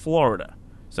 Central Florida.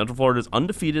 Central Florida is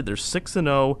undefeated. They're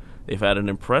 6-0. They've had an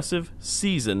impressive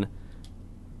season.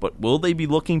 But will they be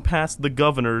looking past the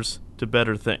Governors to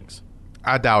better things?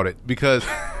 I doubt it, because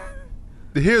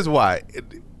here's why.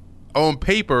 On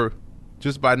paper,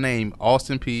 just by name,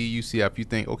 Austin Peay, UCF, you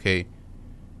think, okay,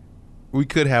 we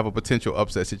could have a potential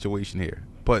upset situation here.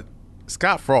 But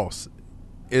Scott Frost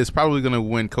is probably going to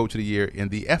win Coach of the Year in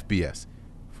the FBS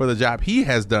for the job he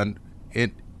has done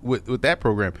with that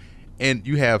program. And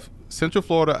you have Central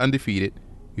Florida undefeated.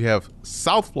 You have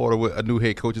South Florida with a new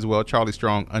head coach as well, Charlie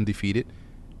Strong, undefeated.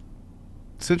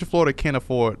 Central Florida can't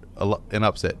afford an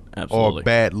upset or a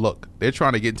bad look. They're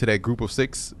trying to get into that group of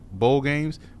 6 bowl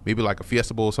games, maybe like a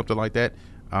Fiesta Bowl or something like that,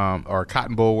 or a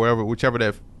Cotton Bowl, whichever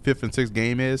that 5th and 6th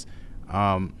game is.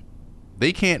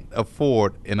 They can't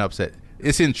afford an upset.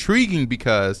 It's intriguing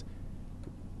because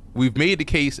we've made the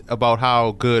case about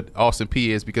how good Austin Peay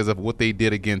is because of what they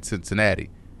did against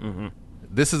Cincinnati. Mm-hmm.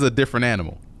 This is a different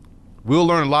animal. We'll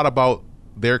learn a lot about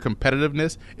their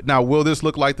competitiveness. Now, will this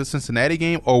look like the Cincinnati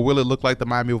game, or will it look like the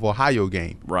Miami of Ohio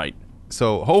game? Right.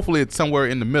 So hopefully it's somewhere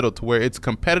in the middle to where it's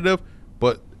competitive,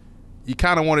 but you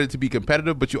kind of want it to be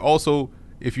competitive, but you also,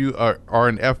 if you are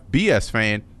an FBS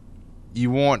fan, you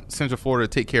want Central Florida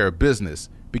to take care of business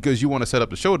because you want to set up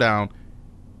the showdown,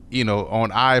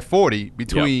 on I-40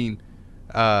 between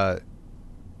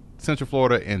Central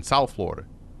Florida and South Florida.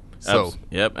 So,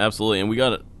 yep, absolutely. And we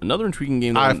got another intriguing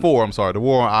game. I-4, I'm sorry, the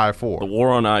war on I-4. The war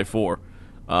on I-4.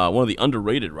 One of the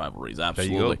underrated rivalries,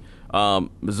 absolutely.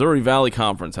 Missouri Valley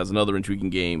Conference has another intriguing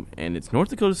game, and it's North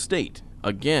Dakota State.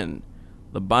 Again,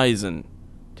 the Bison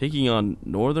taking on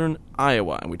Northern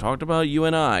Iowa. And we talked about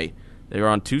UNI. They are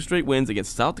on 2 straight wins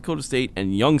against South Dakota State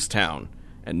and Youngstown.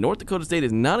 And North Dakota State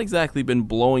has not exactly been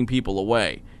blowing people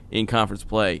away in conference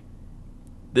play.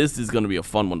 This is going to be a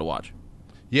fun one to watch.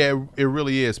 Yeah, it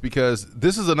really is, because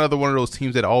this is another one of those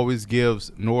teams that always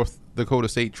gives North Dakota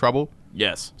State trouble.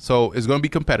 Yes. So it's going to be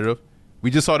competitive.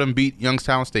 We just saw them beat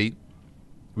Youngstown State.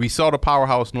 We saw the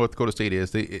powerhouse North Dakota State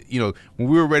is. They, when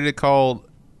we were ready to call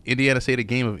Indiana State a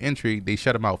game of intrigue, they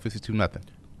shut them out 52-0.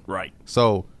 Right.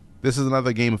 So this is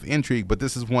another game of intrigue, but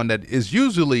this is one that is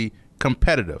usually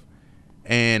competitive.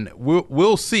 And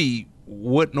we'll see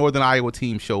what Northern Iowa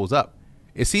team shows up.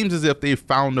 It seems as if they've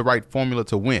found the right formula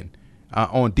to win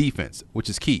on defense, which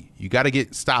is key. You got to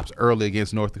get stops early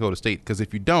against North Dakota State, because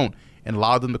if you don't and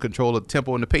allow them to control the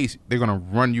tempo and the pace, they're going to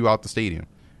run you out the stadium.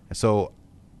 And so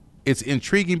it's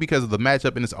intriguing because of the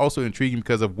matchup, and it's also intriguing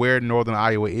because of where Northern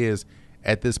Iowa is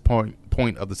at this point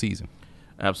of the season.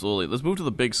 Absolutely. Let's move to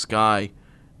the Big Sky,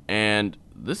 and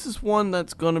this is one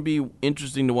that's going to be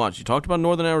interesting to watch. You talked about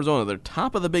Northern Arizona. They're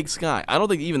top of the Big Sky. I don't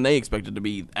think even they expected to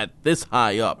be at this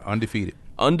high up.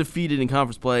 Undefeated in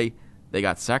conference play. They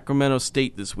got Sacramento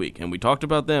State this week, and we talked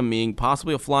about them being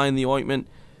possibly a fly in the ointment.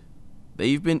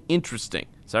 They've been interesting.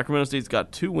 Sacramento State's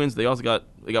got 2 wins. They got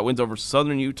wins over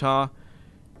Southern Utah.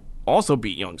 Also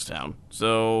beat Youngstown.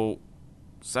 So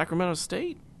Sacramento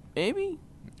State, maybe?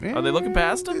 Are they looking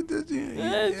past them?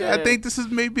 I think this is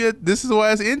this is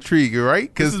why it's intrigue,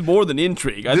 right? This is more than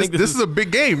intrigue. I think this is a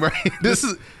big game, right? This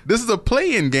is a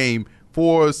play-in game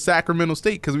for Sacramento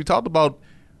State, because we talked about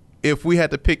if we had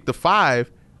to pick the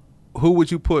 5, who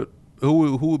would you put?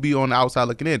 Who would be on the outside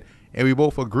looking in? And we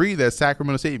both agree that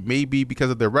Sacramento State may be, because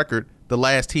of their record, the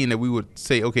last team that we would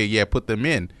say, okay, yeah, put them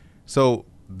in. So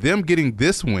them getting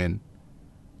this win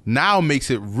now makes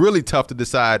it really tough to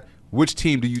decide which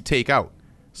team do you take out.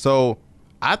 So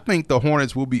I think the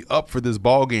Hornets will be up for this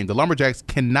ball game. The Lumberjacks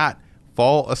cannot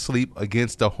fall asleep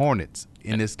against the Hornets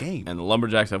in this game. And the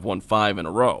Lumberjacks have won 5 in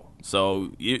a row.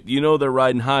 So they're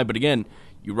riding high. But again,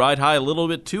 you ride high a little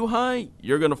bit too high,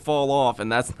 you're going to fall off,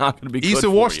 and that's not going to be good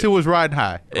Eastern for Washington you. was riding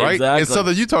high, right? Exactly. And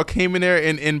Southern Utah came in there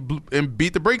and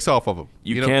beat the brakes off of them.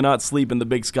 You cannot sleep in the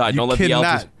Big Sky. Don't let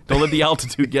the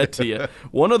altitude get to you.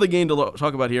 One other game to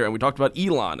talk about here, and we talked about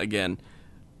Elon again.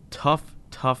 Tough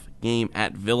game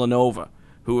at Villanova,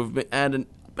 who have been at an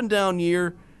up-and-down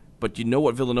year, but you know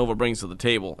what Villanova brings to the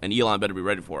table, and Elon better be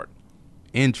ready for it.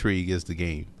 Intrigue is the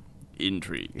game.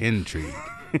 Intrigue.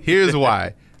 Here's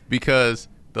why. Because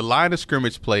the line of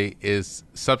scrimmage play is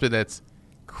something that's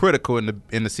critical in the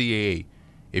CAA.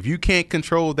 If you can't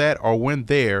control that or win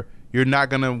there, you're not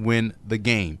going to win the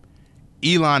game.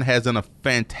 Elon has done a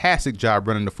fantastic job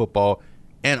running the football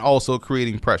and also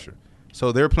creating pressure.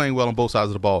 So they're playing well on both sides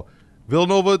of the ball.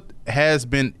 Villanova has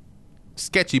been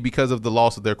sketchy because of the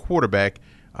loss of their quarterback.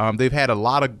 They've had a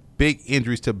lot of big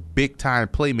injuries to big-time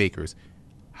playmakers.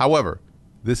 However,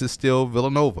 this is still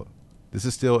Villanova. This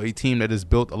is still a team that is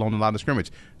built along the line of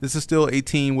scrimmage. This is still a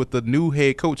team with the new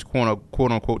head coach,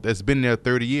 quote-unquote, that's been there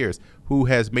 30 years, who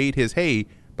has made his hay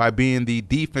by being the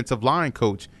defensive line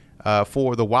coach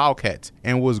for the Wildcats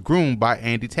and was groomed by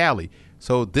Andy Talley.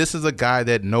 So this is a guy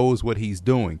that knows what he's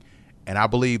doing. And I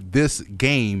believe this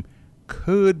game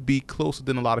could be closer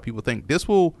than a lot of people think.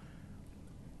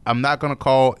 I'm not going to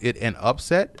call it an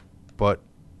upset, but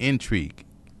intrigue.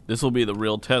 This will be the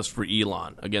real test for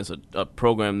Elon against a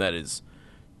program that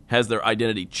has their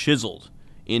identity chiseled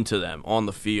into them on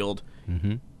the field.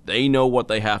 Mm-hmm. They know what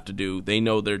they have to do. They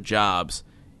know their jobs.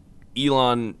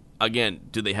 Elon, again,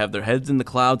 do they have their heads in the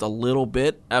clouds a little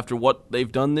bit after what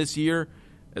they've done this year?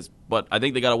 But I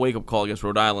think they got a wake-up call against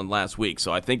Rhode Island last week,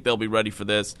 so I think they'll be ready for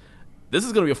this. This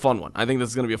is going to be a fun one. I think this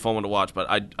is going to be a fun one to watch, but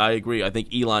I agree. I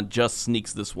think Elon just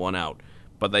sneaks this one out,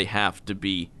 but they have to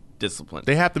be disciplined.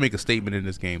 They have to make a statement in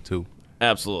this game, too.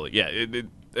 Absolutely, yeah.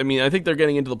 I think they're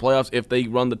getting into the playoffs if they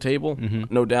run the table,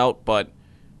 no doubt, but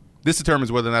this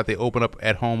determines whether or not they open up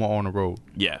at home or on the road.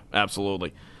 Yeah,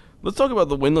 absolutely. Let's talk about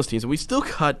the winless teams. We still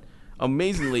got,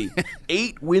 amazingly,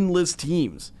 8 winless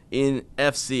teams in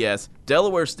FCS.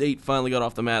 Delaware State finally got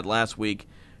off the mat last week.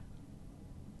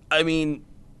 I mean,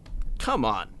 come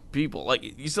on, people.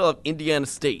 Like, you still have Indiana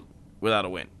State without a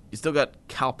win. You still got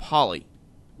Cal Poly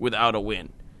without a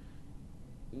win.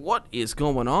 What is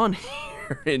going on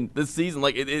here in this season?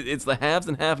 Like, it's the haves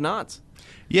and have-nots.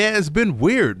 Yeah, it's been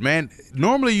weird, man.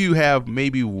 Normally you have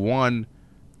maybe one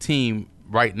team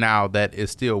right now that is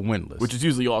still winless, Which is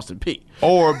usually Austin Peay.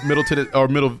 Or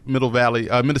Middle Valley,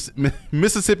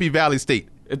 Mississippi Valley State.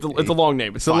 It's a long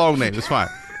name. It's a long name. It's fine.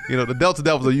 The Delta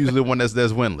Devils are usually the one that's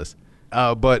winless.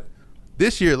 But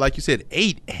this year, like you said,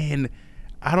 8, and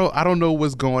I don't know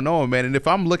what's going on, man. And if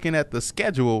I'm looking at the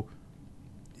schedule,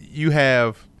 you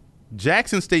have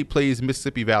Jackson State plays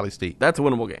Mississippi Valley State. That's a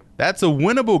winnable game. That's a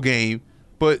winnable game,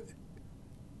 but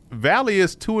Valley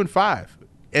is 2-5,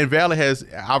 and Valley has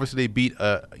obviously they beat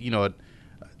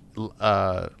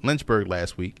Lynchburg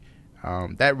last week.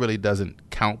 That really doesn't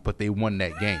count, but they won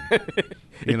that game.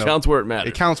 It counts where it matters.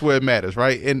 It counts where it matters,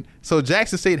 right? And so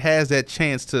Jackson State has that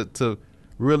chance to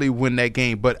really win that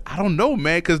game, but I don't know,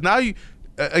 man, because now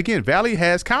again, Valley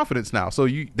has confidence now. So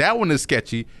that one is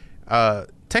sketchy.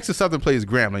 Texas Southern plays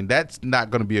Grambling. That's not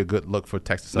going to be a good look for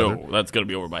Texas Southern. No, that's going to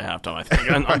be over by halftime, I think.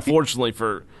 Right. Unfortunately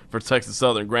for Texas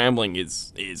Southern, Grambling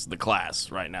is the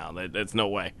class right now. That's no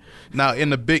way. Now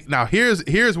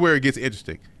here's where it gets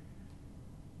interesting.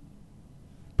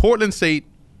 Portland State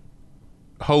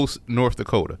hosts North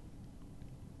Dakota.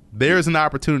 There's an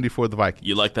opportunity for the Vikings.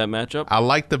 You like that matchup? I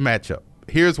like the matchup.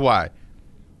 Here's why.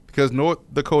 Because North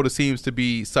Dakota seems to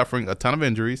be suffering a ton of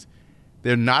injuries.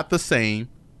 They're not the same.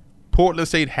 Portland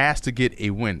State has to get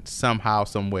a win somehow,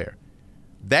 somewhere.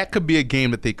 That could be a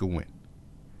game that they could win.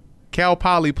 Cal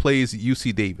Poly plays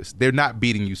UC Davis. They're not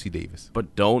beating UC Davis.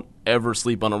 But don't ever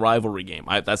sleep on a rivalry game.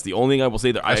 That's the only thing I will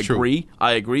say there. That's true.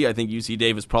 I agree. I think UC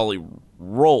Davis probably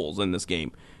rolls in this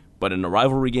game. But in a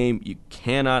rivalry game, you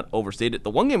cannot overstate it. The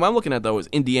one game I'm looking at, though, is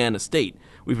Indiana State.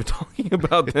 We've been talking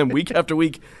about them week after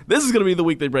week. This is going to be the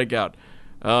week they break out.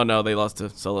 Oh, no, they lost to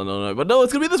Southern Illinois. But no,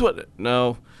 it's going to be this one.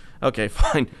 No. Okay,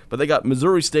 fine. But they got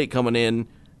Missouri State coming in,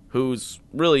 who's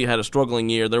really had a struggling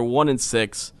year. They're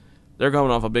 1-6. They're coming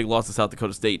off a big loss to South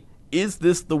Dakota State. Is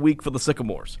this the week for the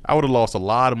Sycamores? I would have lost a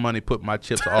lot of money putting my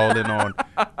chips all in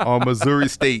on Missouri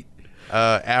State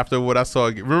after what I saw.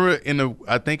 Remember,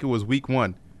 I think it was week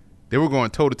 1, they were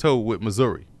going toe-to-toe with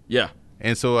Missouri. Yeah.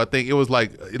 And so I think it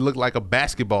looked like a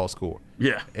basketball score.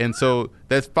 Yeah. And so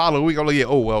that's following week. I'm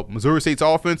like, Missouri State's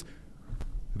offense,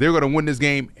 they're going to win this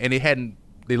game, and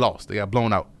they lost. They got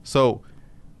blown out. So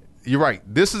you're right.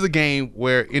 This is a game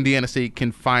where Indiana State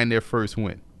can find their first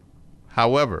win.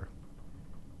 However,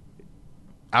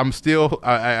 I still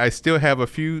have a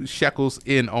few shekels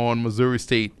in on Missouri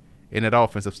State in that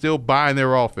offense. I'm still buying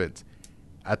their offense.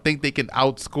 I think they can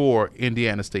outscore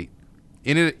Indiana State.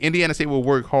 Indiana State will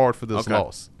work hard for this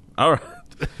loss. All right.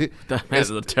 That is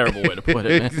a terrible way to put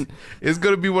it, man. It's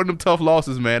going to be one of them tough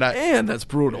losses, man. And that's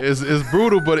brutal. It's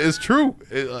brutal, but it's true.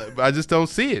 I just don't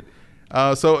see it.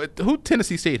 So who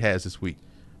Tennessee State has this week?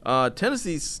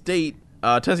 Tennessee State,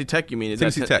 Tennessee Tech, you mean?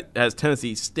 Tennessee Tech has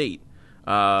Tennessee State.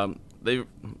 They're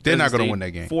not going to win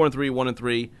that game. 4-3,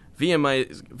 1-3.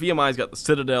 VMI's got the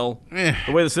Citadel. The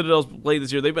way the Citadel's played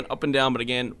this year, they've been up and down. But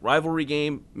again, rivalry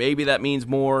game. Maybe that means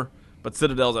more. But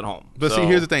Citadel's at home. But see,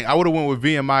 here's the thing. I would have went with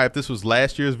VMI if this was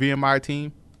last year's VMI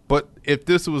team. But if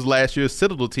this was last year's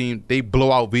Citadel team, they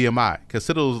blow out VMI because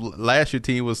Citadel's last year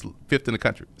team was 5th in the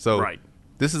country. So Right.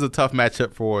 this is a tough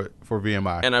matchup for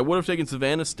VMI. And I would have taken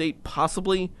Savannah State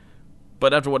possibly,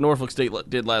 but after what Norfolk State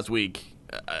did last week,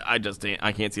 I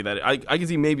can't see that. I can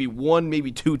see maybe one,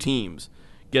 maybe two teams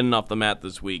getting off the mat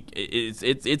this week.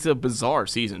 It's a bizarre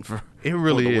season for It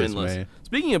really for the is, winless. man.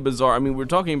 Speaking of bizarre, I mean, we're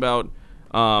talking about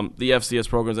the FCS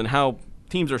programs and how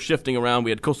teams are shifting around.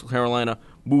 We had Coastal Carolina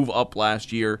move up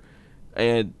last year,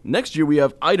 and next year we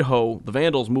have Idaho, the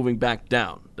Vandals, moving back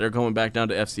down. They're going back down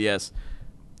to FCS.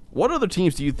 What other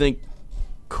teams do you think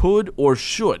could or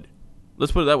should,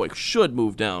 let's put it that way, should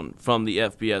move down from the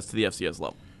FBS to the FCS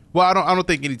level? Well, I don't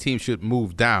think any team should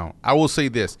move down. I will say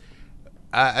this.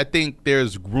 I think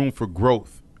there's room for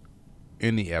growth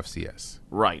in the FCS.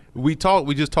 Right. We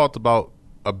just talked about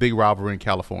a big rivalry in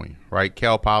California, right?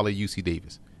 Cal Poly, UC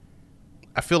Davis.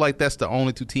 I feel like that's the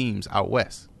only two teams out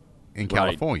west in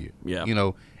California. Yeah. You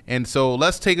know, and so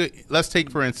let's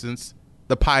take for instance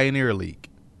the Pioneer League.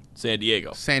 San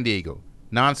Diego.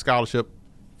 Non-scholarship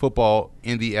football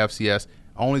in the FCS,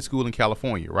 only school in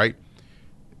California, right?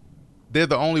 They're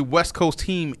the only West Coast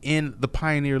team in the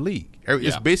Pioneer League.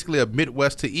 It's basically a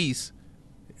Midwest to East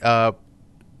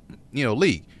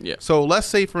league. Yeah. So let's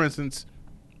say, for instance,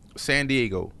 San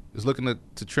Diego is looking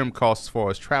to trim costs as far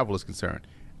as travel is concerned.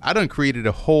 I done created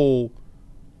a whole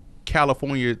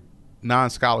California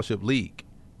non-scholarship league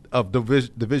of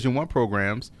Division I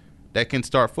programs that can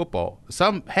start football.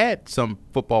 Some had some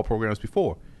football programs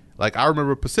before. Like I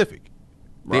remember Pacific.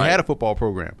 They Right. had a football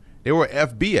program. They were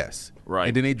FBS. Right.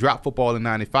 And then they dropped football in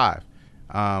 95.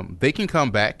 They can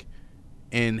come back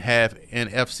and have an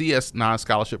FCS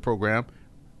non-scholarship program.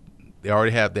 They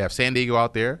have San Diego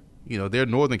out there. You know, they're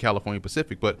Northern California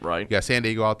Pacific, but Right. you got San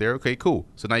Diego out there. Okay, cool.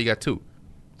 So now you got two.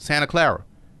 Santa Clara,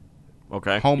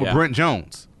 Okay. home of Brent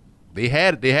Jones. They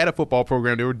had a football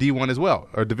program. They were D1 as well,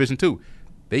 or Division II.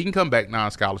 They can come back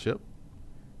non-scholarship.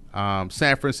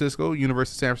 San Francisco,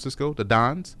 University of San Francisco, the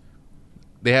Dons.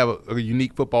 They have a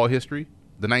unique football history.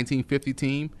 The 1950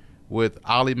 team with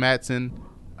Ollie Matson.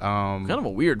 Kind of a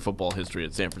weird football history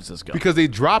at San Francisco. Because they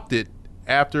dropped it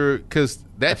because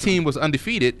that team was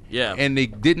undefeated. Yeah. And they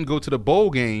didn't go to the bowl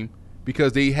game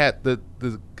because they had the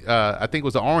I think it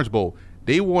was the Orange Bowl.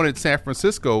 They wanted San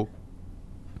Francisco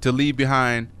to leave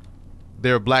behind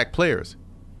their black players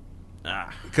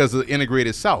because of the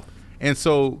integrated South. And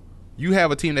so you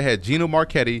have a team that had Gino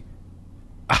Marchetti,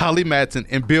 Ollie Matson,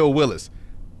 and Bill Willis.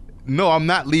 No, I'm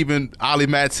not leaving Ollie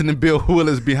Matson and Bill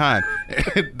Willis behind.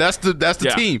 That's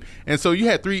the team. And so you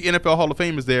had 3 NFL Hall of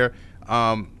Famers there.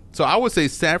 So I would say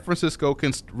San Francisco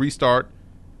can restart.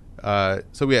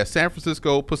 So we had San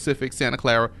Francisco, Pacific, Santa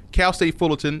Clara. Cal State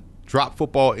Fullerton dropped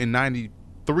football in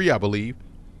 93, I believe.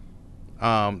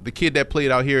 The kid that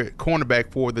played out here at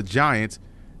cornerback for the Giants,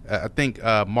 I think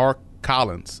Mark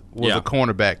Collins was a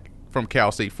cornerback from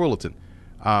Cal State Fullerton.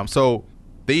 So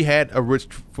they had a rich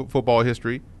football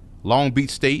history. Long Beach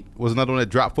State was another one that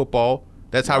dropped football.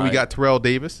 That's how we got Terrell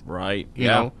Davis. Right. You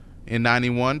know, in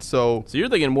 91. So you're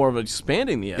thinking more of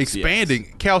expanding the FCS.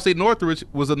 Expanding. Cal State Northridge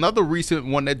was another recent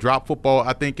one that dropped football,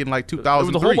 I think, in like 2003.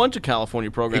 There was a whole bunch of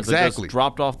California programs that Exactly. just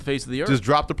dropped off the face of the earth. Just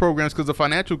dropped the programs because of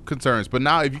financial concerns. But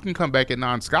now if you can come back at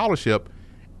non-scholarship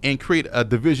and create a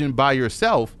division by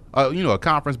yourself, a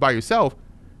conference by yourself,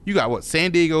 you got San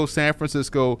Diego, San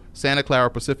Francisco, Santa Clara,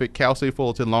 Pacific, Cal State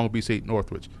Fullerton, Long Beach State,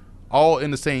 Northridge. All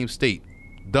in the same state.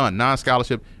 Done.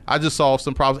 Non-scholarship. I just solved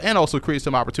some problems and also created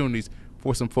some opportunities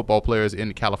for some football players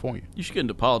in California. You should get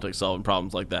into politics solving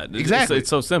problems like that. Exactly. It's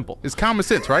so simple. It's common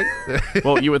sense, right?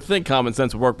 Well, you would think common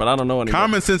sense would work, but I don't know anymore.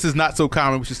 Common sense is not so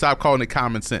common. We should stop calling it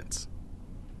common sense.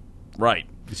 Right.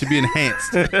 It should be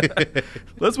enhanced.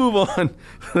 Let's move on.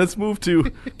 Let's move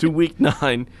to week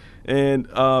 9. And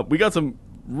we got some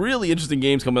really interesting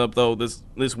games coming up, though,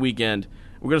 this weekend.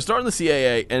 We're going to start in the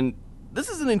CAA, and this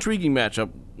is an intriguing matchup.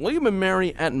 William &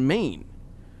 Mary at Maine.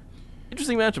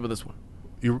 Interesting matchup with this one.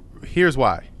 Here's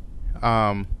why.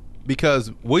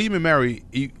 Because William & Mary,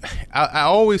 I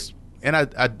always, and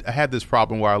I had this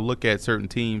problem where I look at certain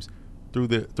teams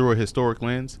through a historic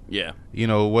lens. Yeah. You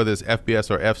know, whether it's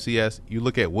FBS or FCS, you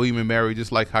look at William & Mary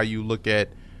just like how you look at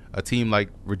a team like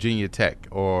Virginia Tech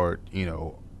or,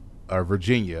 or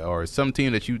Virginia or some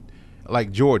team that you,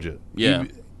 like Georgia. Yeah.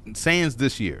 Sands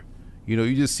this year.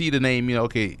 You just see the name,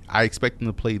 okay, I expect them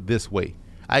to play this way.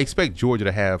 I expect Georgia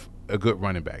to have a good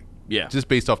running back. Yeah. Just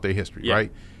based off their history,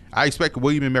 right? I expect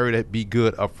William & Mary to be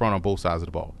good up front on both sides of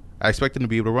the ball. I expect them to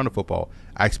be able to run the football.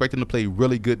 I expect them to play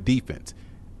really good defense.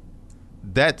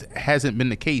 That hasn't been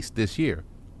the case this year.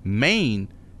 Maine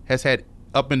has had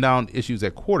up and down issues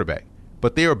at quarterback,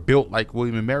 but they are built like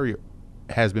William & Mary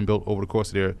has been built over the course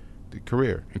of their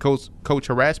career. And Coach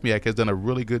Harasmiak has done a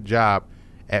really good job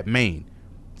at Maine.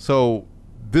 So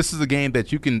this is a game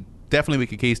that you can definitely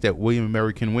make a case that William &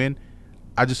 Mary can win.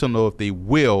 I just don't know if they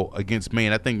will against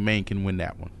Maine. I think Maine can win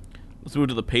that one. Let's move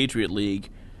to the Patriot League.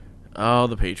 Oh,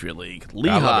 the Patriot League.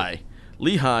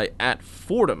 Lehigh at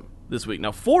Fordham this week.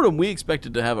 Now, Fordham, we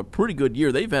expected to have a pretty good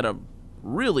year. They've had a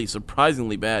really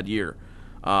surprisingly bad year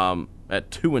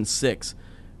at 2-6.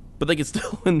 But they can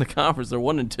still win the conference. They're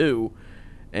 1-2.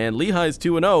 And Lehigh's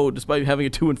 2-0 despite having a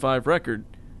 2-5 record.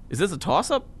 Is this a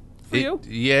toss-up for you?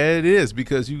 Yeah, it is,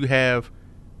 because you have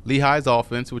Lehigh's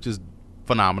offense, which is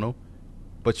phenomenal,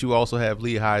 but you also have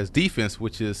Lehigh's defense,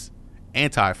 which is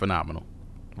anti-phenomenal,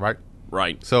 right?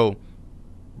 Right. So,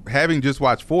 having just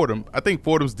watched Fordham, I think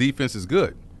Fordham's defense is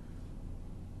good.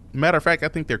 Matter of fact, I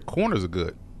think their corners are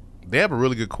good. They have a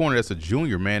really good corner that's a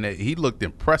junior, man. He looked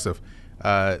impressive.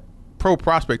 Pro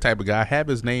prospect type of guy. I have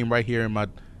his name right here in my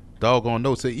doggone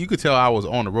notes. You could tell I was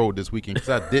on the road this weekend because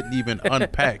I didn't even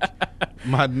unpack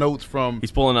my notes from.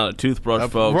 He's pulling out a toothbrush,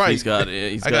 folks. Right. He's got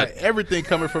everything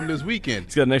coming from this weekend.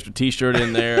 He's got an extra T-shirt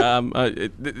in there.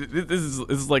 This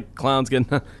is like clowns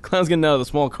getting out of the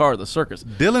small car at the circus.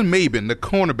 Dylan Mabin, the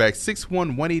cornerback, 6'1",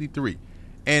 183.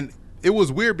 And it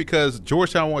was weird because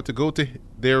Georgetown wanted to go to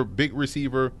their big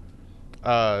receiver,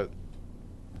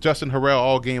 Justin Harrell,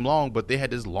 all game long, but they had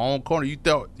this long corner. You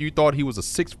thought he was a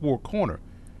 6'4" corner.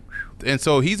 And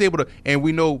so he's able to, and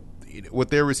we know with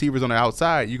their receivers on the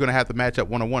outside, you're going to have to match up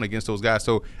one-on-one against those guys.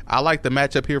 So I like the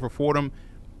matchup here for Fordham.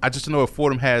 I just don't know if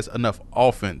Fordham has enough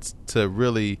offense to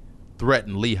really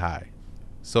threaten Lehigh.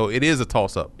 So it is a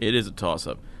toss-up. It is a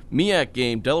toss-up. MEAC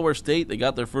game, Delaware State, they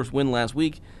got their first win last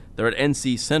week. They're at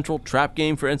NC Central. Trap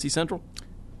game for NC Central?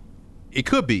 It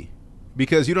could be,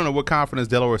 because you don't know what confidence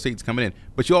Delaware State's coming in.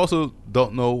 But you also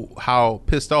don't know how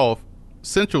pissed off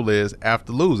Central is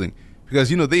after losing. Because,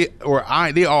 they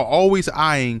are always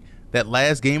eyeing that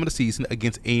last game of the season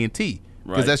against A&T.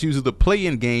 Because that's usually the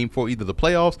play-in game for either the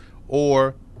playoffs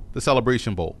or the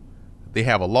Celebration Bowl. They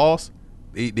have a loss.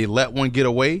 They let one get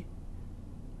away.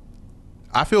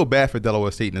 I feel bad for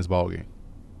Delaware State in this ballgame.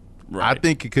 Right. I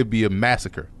think it could be a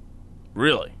massacre.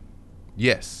 Really?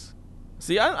 Yes.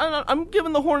 See, I'm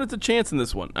giving the Hornets a chance in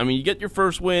this one. I mean, you get your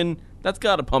first win. That's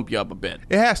got to pump you up a bit.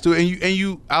 It has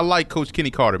to. I like Coach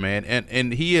Kenny Carter, man.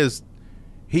 And he's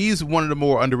one of the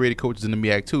more underrated coaches in the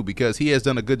MEAC, too, because he has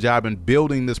done a good job in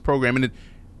building this program. And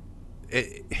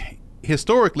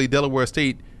historically, Delaware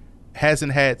State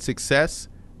hasn't had success,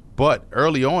 but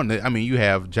early on, you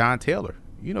have John Taylor.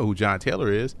 You know who John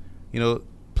Taylor is.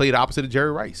 Played opposite of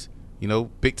Jerry Rice.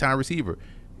 Big-time receiver.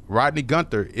 Rodney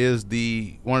Gunther is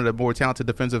one of the more talented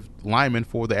defensive linemen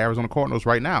for the Arizona Cardinals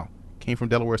right now. Came from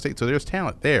Delaware State, so there's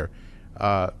talent there.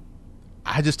 I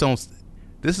just don't.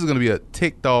 This is going to be a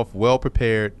ticked-off,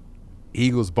 well-prepared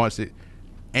Eagles bunch,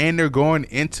 and they're going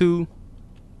into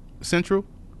Central.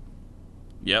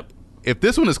 Yep. If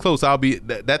this one is close,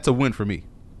 that's a win for me.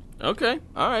 Okay,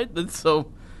 all right. That's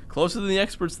so closer than the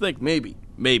experts think. Maybe.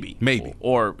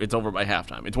 Or it's over by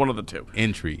halftime. It's one of the two.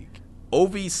 Intrigue.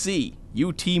 OVC,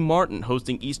 UT Martin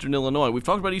hosting Eastern Illinois. We've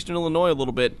talked about Eastern Illinois a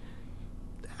little bit.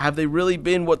 Have they really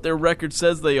been what their record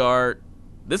says they are?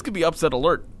 This could be upset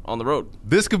alert on the road.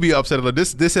 This could be upset alert.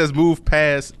 This has moved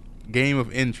past game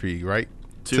of intrigue, right?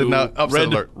 To now upset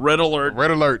alert. Red alert.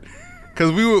 Red alert.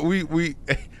 Because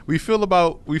we feel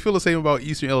the same about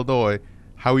Eastern Illinois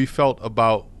how we felt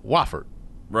about Wofford.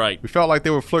 Right. We felt like they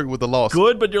were flirting with the loss.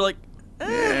 Good, but you're like,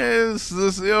 yes,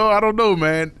 I don't know,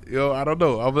 man. I don't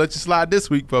know. I'll let you slide this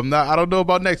week, but I don't know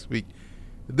about next week.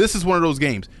 This is one of those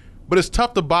games. But it's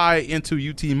tough to buy into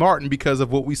UT Martin because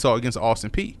of what we saw against Austin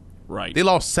Peay. Right. They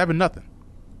lost 7-0.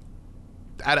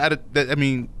 I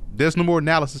mean, there's no more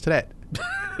analysis to that.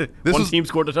 One team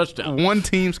scored a touchdown. One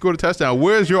team scored a touchdown.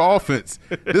 Where's your offense?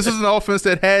 This is an offense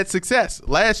that had success.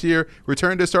 Last year,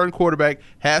 returned their starting quarterback,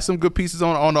 had some good pieces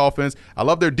on the offense. I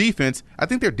love their defense. I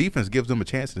think their defense gives them a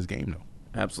chance in this game,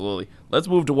 though. Absolutely. Let's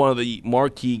move to one of the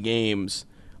marquee games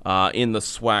in the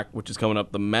SWAC, which is coming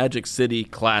up, the Magic City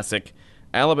Classic,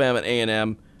 Alabama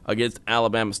A&M against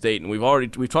Alabama State. And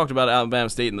we've talked about Alabama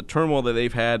State and the turmoil that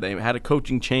they've had. They've had a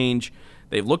coaching change.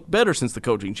 They've looked better since the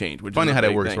coaching change. Which Funny is how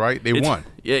that works, right? They won.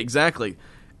 Yeah, exactly.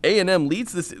 A&M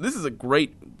leads this. This is a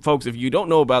great, folks, if you don't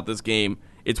know about this game,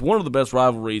 it's one of the best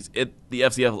rivalries at the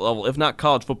FCS level, if not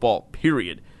college football,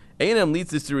 period. A&M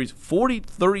leads this series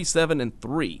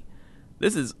 40-37-3.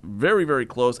 This is very, very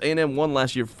close. A&M won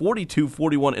last year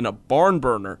 42-41 in a barn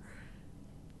burner.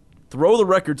 Throw the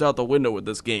records out the window with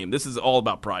this game. This is all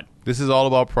about pride. This is all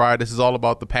about pride. This is all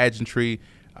about the pageantry.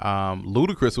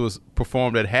 Ludacris was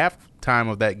performed at time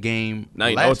of that game. Now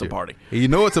you last know it's a year. party. You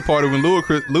know it's a party when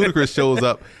Ludacris shows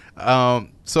up.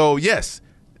 So yes,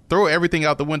 throw everything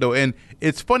out the window. And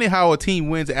it's funny how a team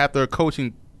wins after a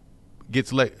coaching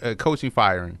gets coaching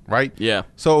firing, right? Yeah.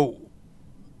 So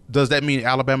does that mean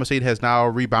Alabama State has now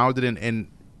rebounded and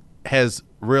has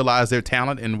realized their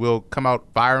talent and will come out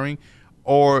firing?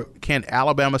 Or can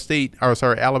Alabama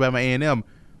A&M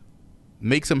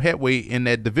make some headway in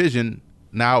that division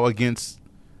now against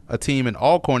a team in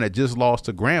Alcorn that just lost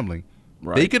to Grambling?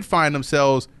 Right. They could find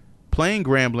themselves playing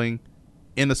Grambling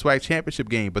in the SWAC championship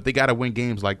game, but they got to win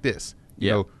games like this. Yeah.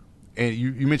 You know, and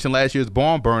you mentioned last year's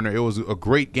Barn Burner. It was a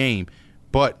great game,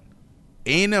 but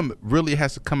A&M really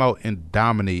has to come out and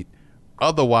dominate.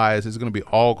 Otherwise, it's going to be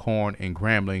Alcorn and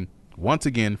Grambling once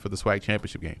again for the SWAC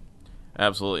championship game.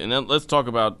 Absolutely. And then let's talk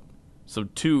about some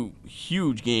two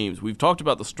huge games. We've talked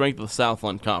about the strength of the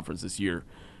Southland Conference this year.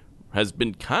 Has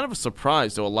been kind of a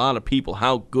surprise to a lot of people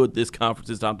how good this conference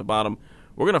is top to bottom.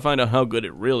 We're going to find out how good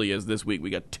it really is this week. We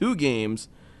got two games.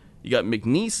 You got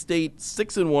McNeese State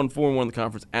 6-1, 4-1 in the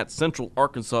conference at Central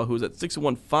Arkansas, who's at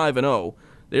 6-1, 5-0.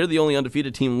 They're the only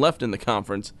undefeated team left in the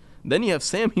conference. Then you have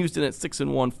Sam Houston at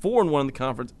 6-1, 4-1 in the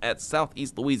conference at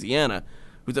Southeast Louisiana,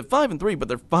 who's at 5-3, but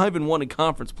they're 5-1 in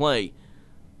conference play.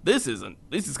 This is going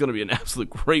to be an absolute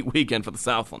great weekend for the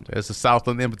Southland. It's a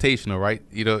Southland Invitational, right?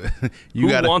 You know, Who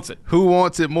wants it? Who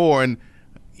wants it more? And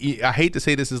I hate to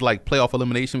say this is like playoff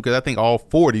elimination because I think all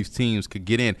four of these teams could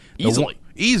get in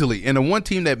easily. And the one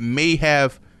team that may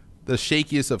have the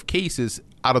shakiest of cases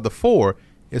out of the four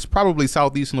is probably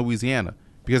Southeastern Louisiana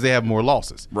because they have more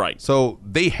losses. Right. So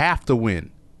they have to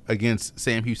win against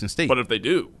Sam Houston State. But if they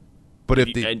do,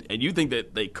 and you think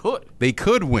that they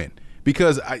could win.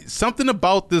 Because something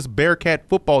about this Bearcat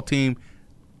football team,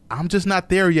 I'm just not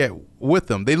there yet with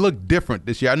them. They look different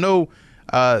this year. I know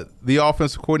the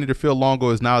offensive coordinator, Phil Longo,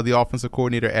 is now the offensive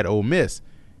coordinator at Ole Miss.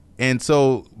 And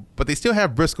so, but they still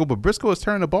have Briscoe, but Briscoe has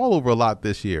turned the ball over a lot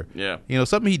this year. Yeah. You know,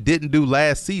 something he didn't do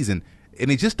last season.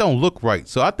 And they just don't look right.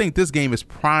 So I think this game is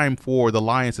prime for the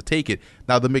Lions to take it.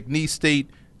 Now, the McNeese State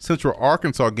Central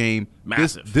Arkansas game,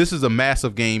 massive. This is a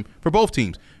massive game for both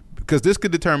teams, because this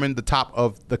could determine the top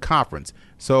of the conference.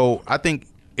 So I think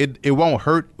it won't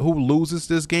hurt who loses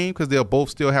this game because they'll both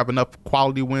still have enough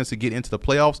quality wins to get into the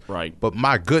playoffs. Right. But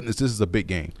my goodness, this is a big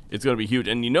game. It's going to be huge.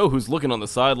 And you know who's looking on the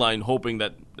sideline hoping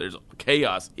that there's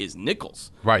chaos is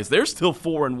Nichols. Right. Because they're still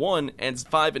 4-1 and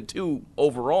 5-2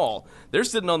 overall. They're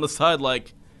sitting on the side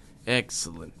like,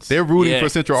 excellent. They're rooting for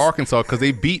Central Arkansas because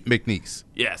they beat McNeese.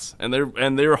 Yes, and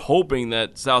they're hoping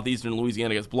that Southeastern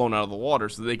Louisiana gets blown out of the water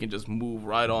so they can just move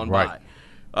right on by.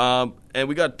 And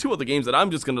we got two other games that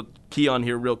I'm just going to key on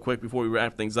here real quick before we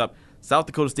wrap things up. South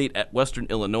Dakota State at Western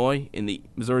Illinois in the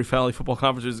Missouri Valley Football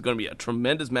Conference is going to be a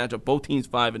tremendous matchup. Both teams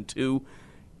 5-2.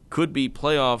 Could be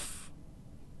playoff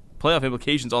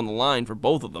implications on the line for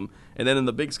both of them. And then in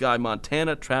the Big Sky,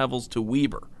 Montana travels to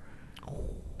Weber.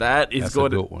 That's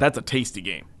a tasty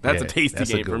game. That's a tasty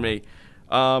game for me.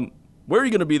 Where are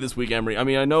you going to be this week, Emery? I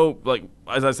mean, I know, like,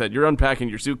 as I said, you're unpacking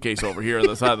your suitcase over here on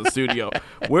the side of the studio.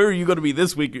 Where are you going to be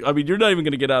this week? I mean, you're not even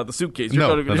going to get out of the suitcase. You're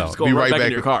going to just go right back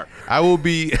in your car. I will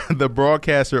be the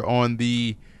broadcaster on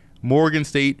the Morgan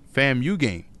State FAMU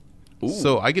game. Ooh.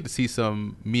 So I get to see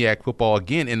some MEAC football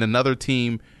again and another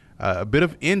team, a bit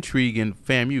of intrigue in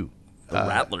FAMU.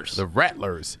 Rattlers. The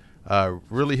Rattlers.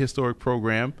 Really historic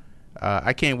program.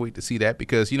 I can't wait to see that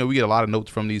because, you know, we get a lot of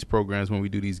notes from these programs when we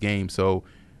do these games. So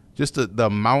just the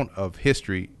amount of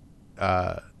history,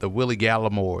 the Willie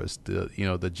Gallimores,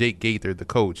 the Jake Gaither, the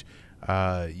coach.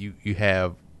 You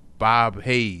have Bob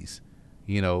Hayes,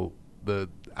 you know, the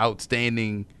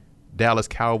outstanding Dallas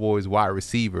Cowboys wide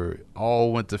receiver,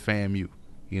 all went to FAMU,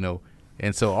 you know.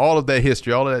 And so all of that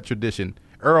history, all of that tradition.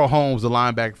 Earl Holmes, the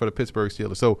linebacker for the Pittsburgh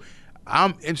Steelers. So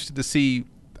I'm interested to see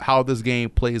how this game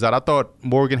plays out. I thought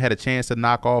Morgan had a chance to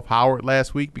knock off Howard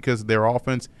last week because of their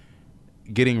offense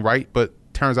getting right, but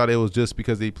turns out it was just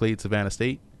because they played Savannah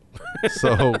State.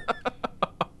 So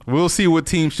we'll see what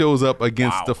team shows up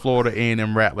against the Florida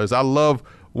A&M Rattlers. I love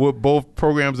what both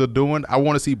programs are doing. I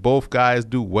want to see both guys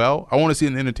do well. I want to see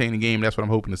an entertaining game. That's what I'm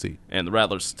hoping to see. And the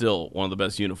Rattlers still one of the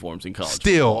best uniforms in college.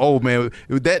 Still, oh man,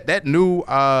 that new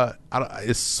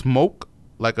is smoke,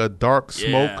 like a dark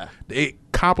smoke. Yeah. It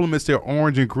complements their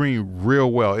orange and green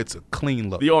real well. It's a clean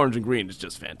look. The orange and green is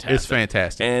just fantastic. It's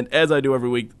fantastic. And as I do every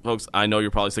week, folks, I know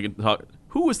you're probably sick of talking.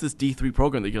 Who is this D3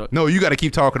 program that you No, you got to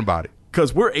keep talking about it.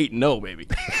 Because we're 8-0, baby.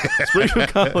 Springfield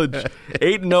College,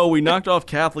 8-0. We knocked off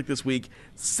Catholic this week,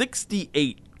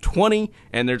 68-20.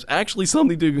 And there's actually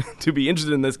something to be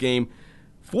interested in this game.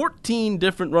 14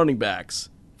 different running backs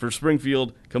for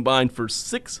Springfield combined for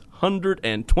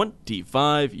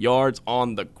 625 yards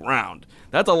on the ground.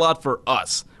 That's a lot for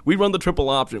us. We run the triple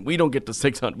option. We don't get to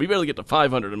 600. We barely get to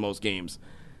 500 in most games.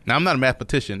 Now, I'm not a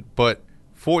mathematician, but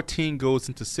 14 goes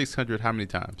into 600 how many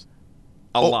times?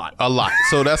 A lot. A lot.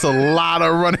 So that's a lot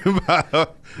of running by.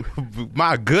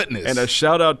 My goodness. And a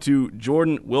shout-out to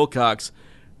Jordan Wilcox.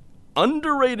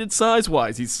 Underrated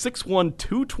size-wise. He's 6'1",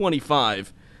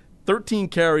 225, 13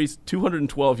 carries,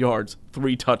 212 yards,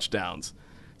 3 touchdowns.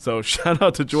 So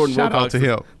shout-out to Jordan Wilcox. Shout out to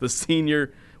him. The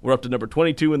senior. We're up to number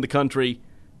 22 in the country.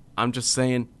 I'm just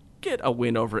saying, get a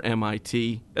win over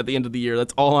MIT at the end of the year.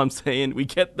 That's all I'm saying. We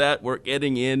get that. We're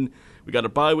getting in. We got a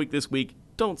bye week this week.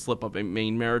 Don't slip up in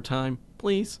Maine Maritime,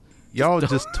 please. Y'all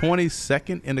just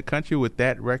 22nd in the country with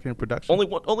that record in production?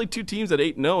 Only 2 teams at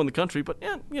 8-0 in the country, but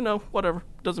whatever.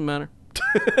 Doesn't matter.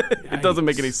 It doesn't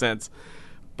make any sense.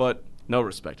 But no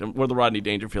respect. We're the Rodney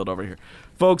Dangerfield over here.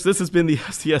 Folks, this has been the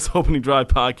FCS Opening Drive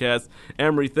podcast.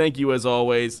 Emery, thank you as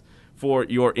always for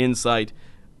your insight.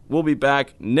 We'll be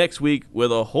back next week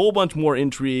with a whole bunch more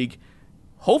intrigue.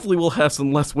 Hopefully we'll have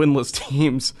some less winless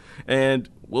teams. And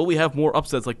will we have more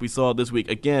upsets like we saw this week?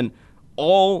 Again,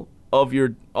 all of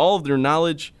your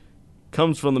knowledge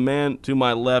comes from the man to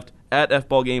my left at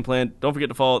FBall Game Plan. Don't forget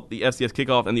to follow the FCS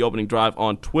Kickoff and the Opening Drive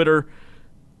on Twitter,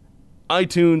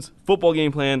 iTunes, Football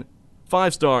Game Plan,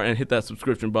 5-star, and hit that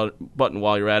subscription button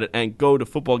while you're at it. And go to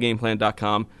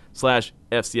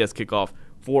footballgameplan.com/FCS Kickoff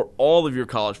for all of your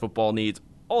college football needs,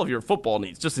 all of your football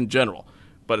needs, just in general,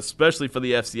 but especially for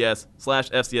the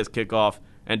FCS/FCS Kickoff.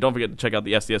 And don't forget to check out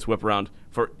the FCS Whip Around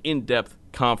for in-depth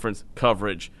conference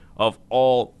coverage of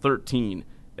all 13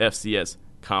 FCS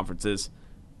conferences.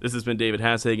 This has been David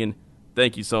Hashagen.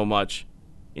 Thank you so much.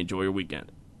 Enjoy your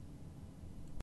weekend.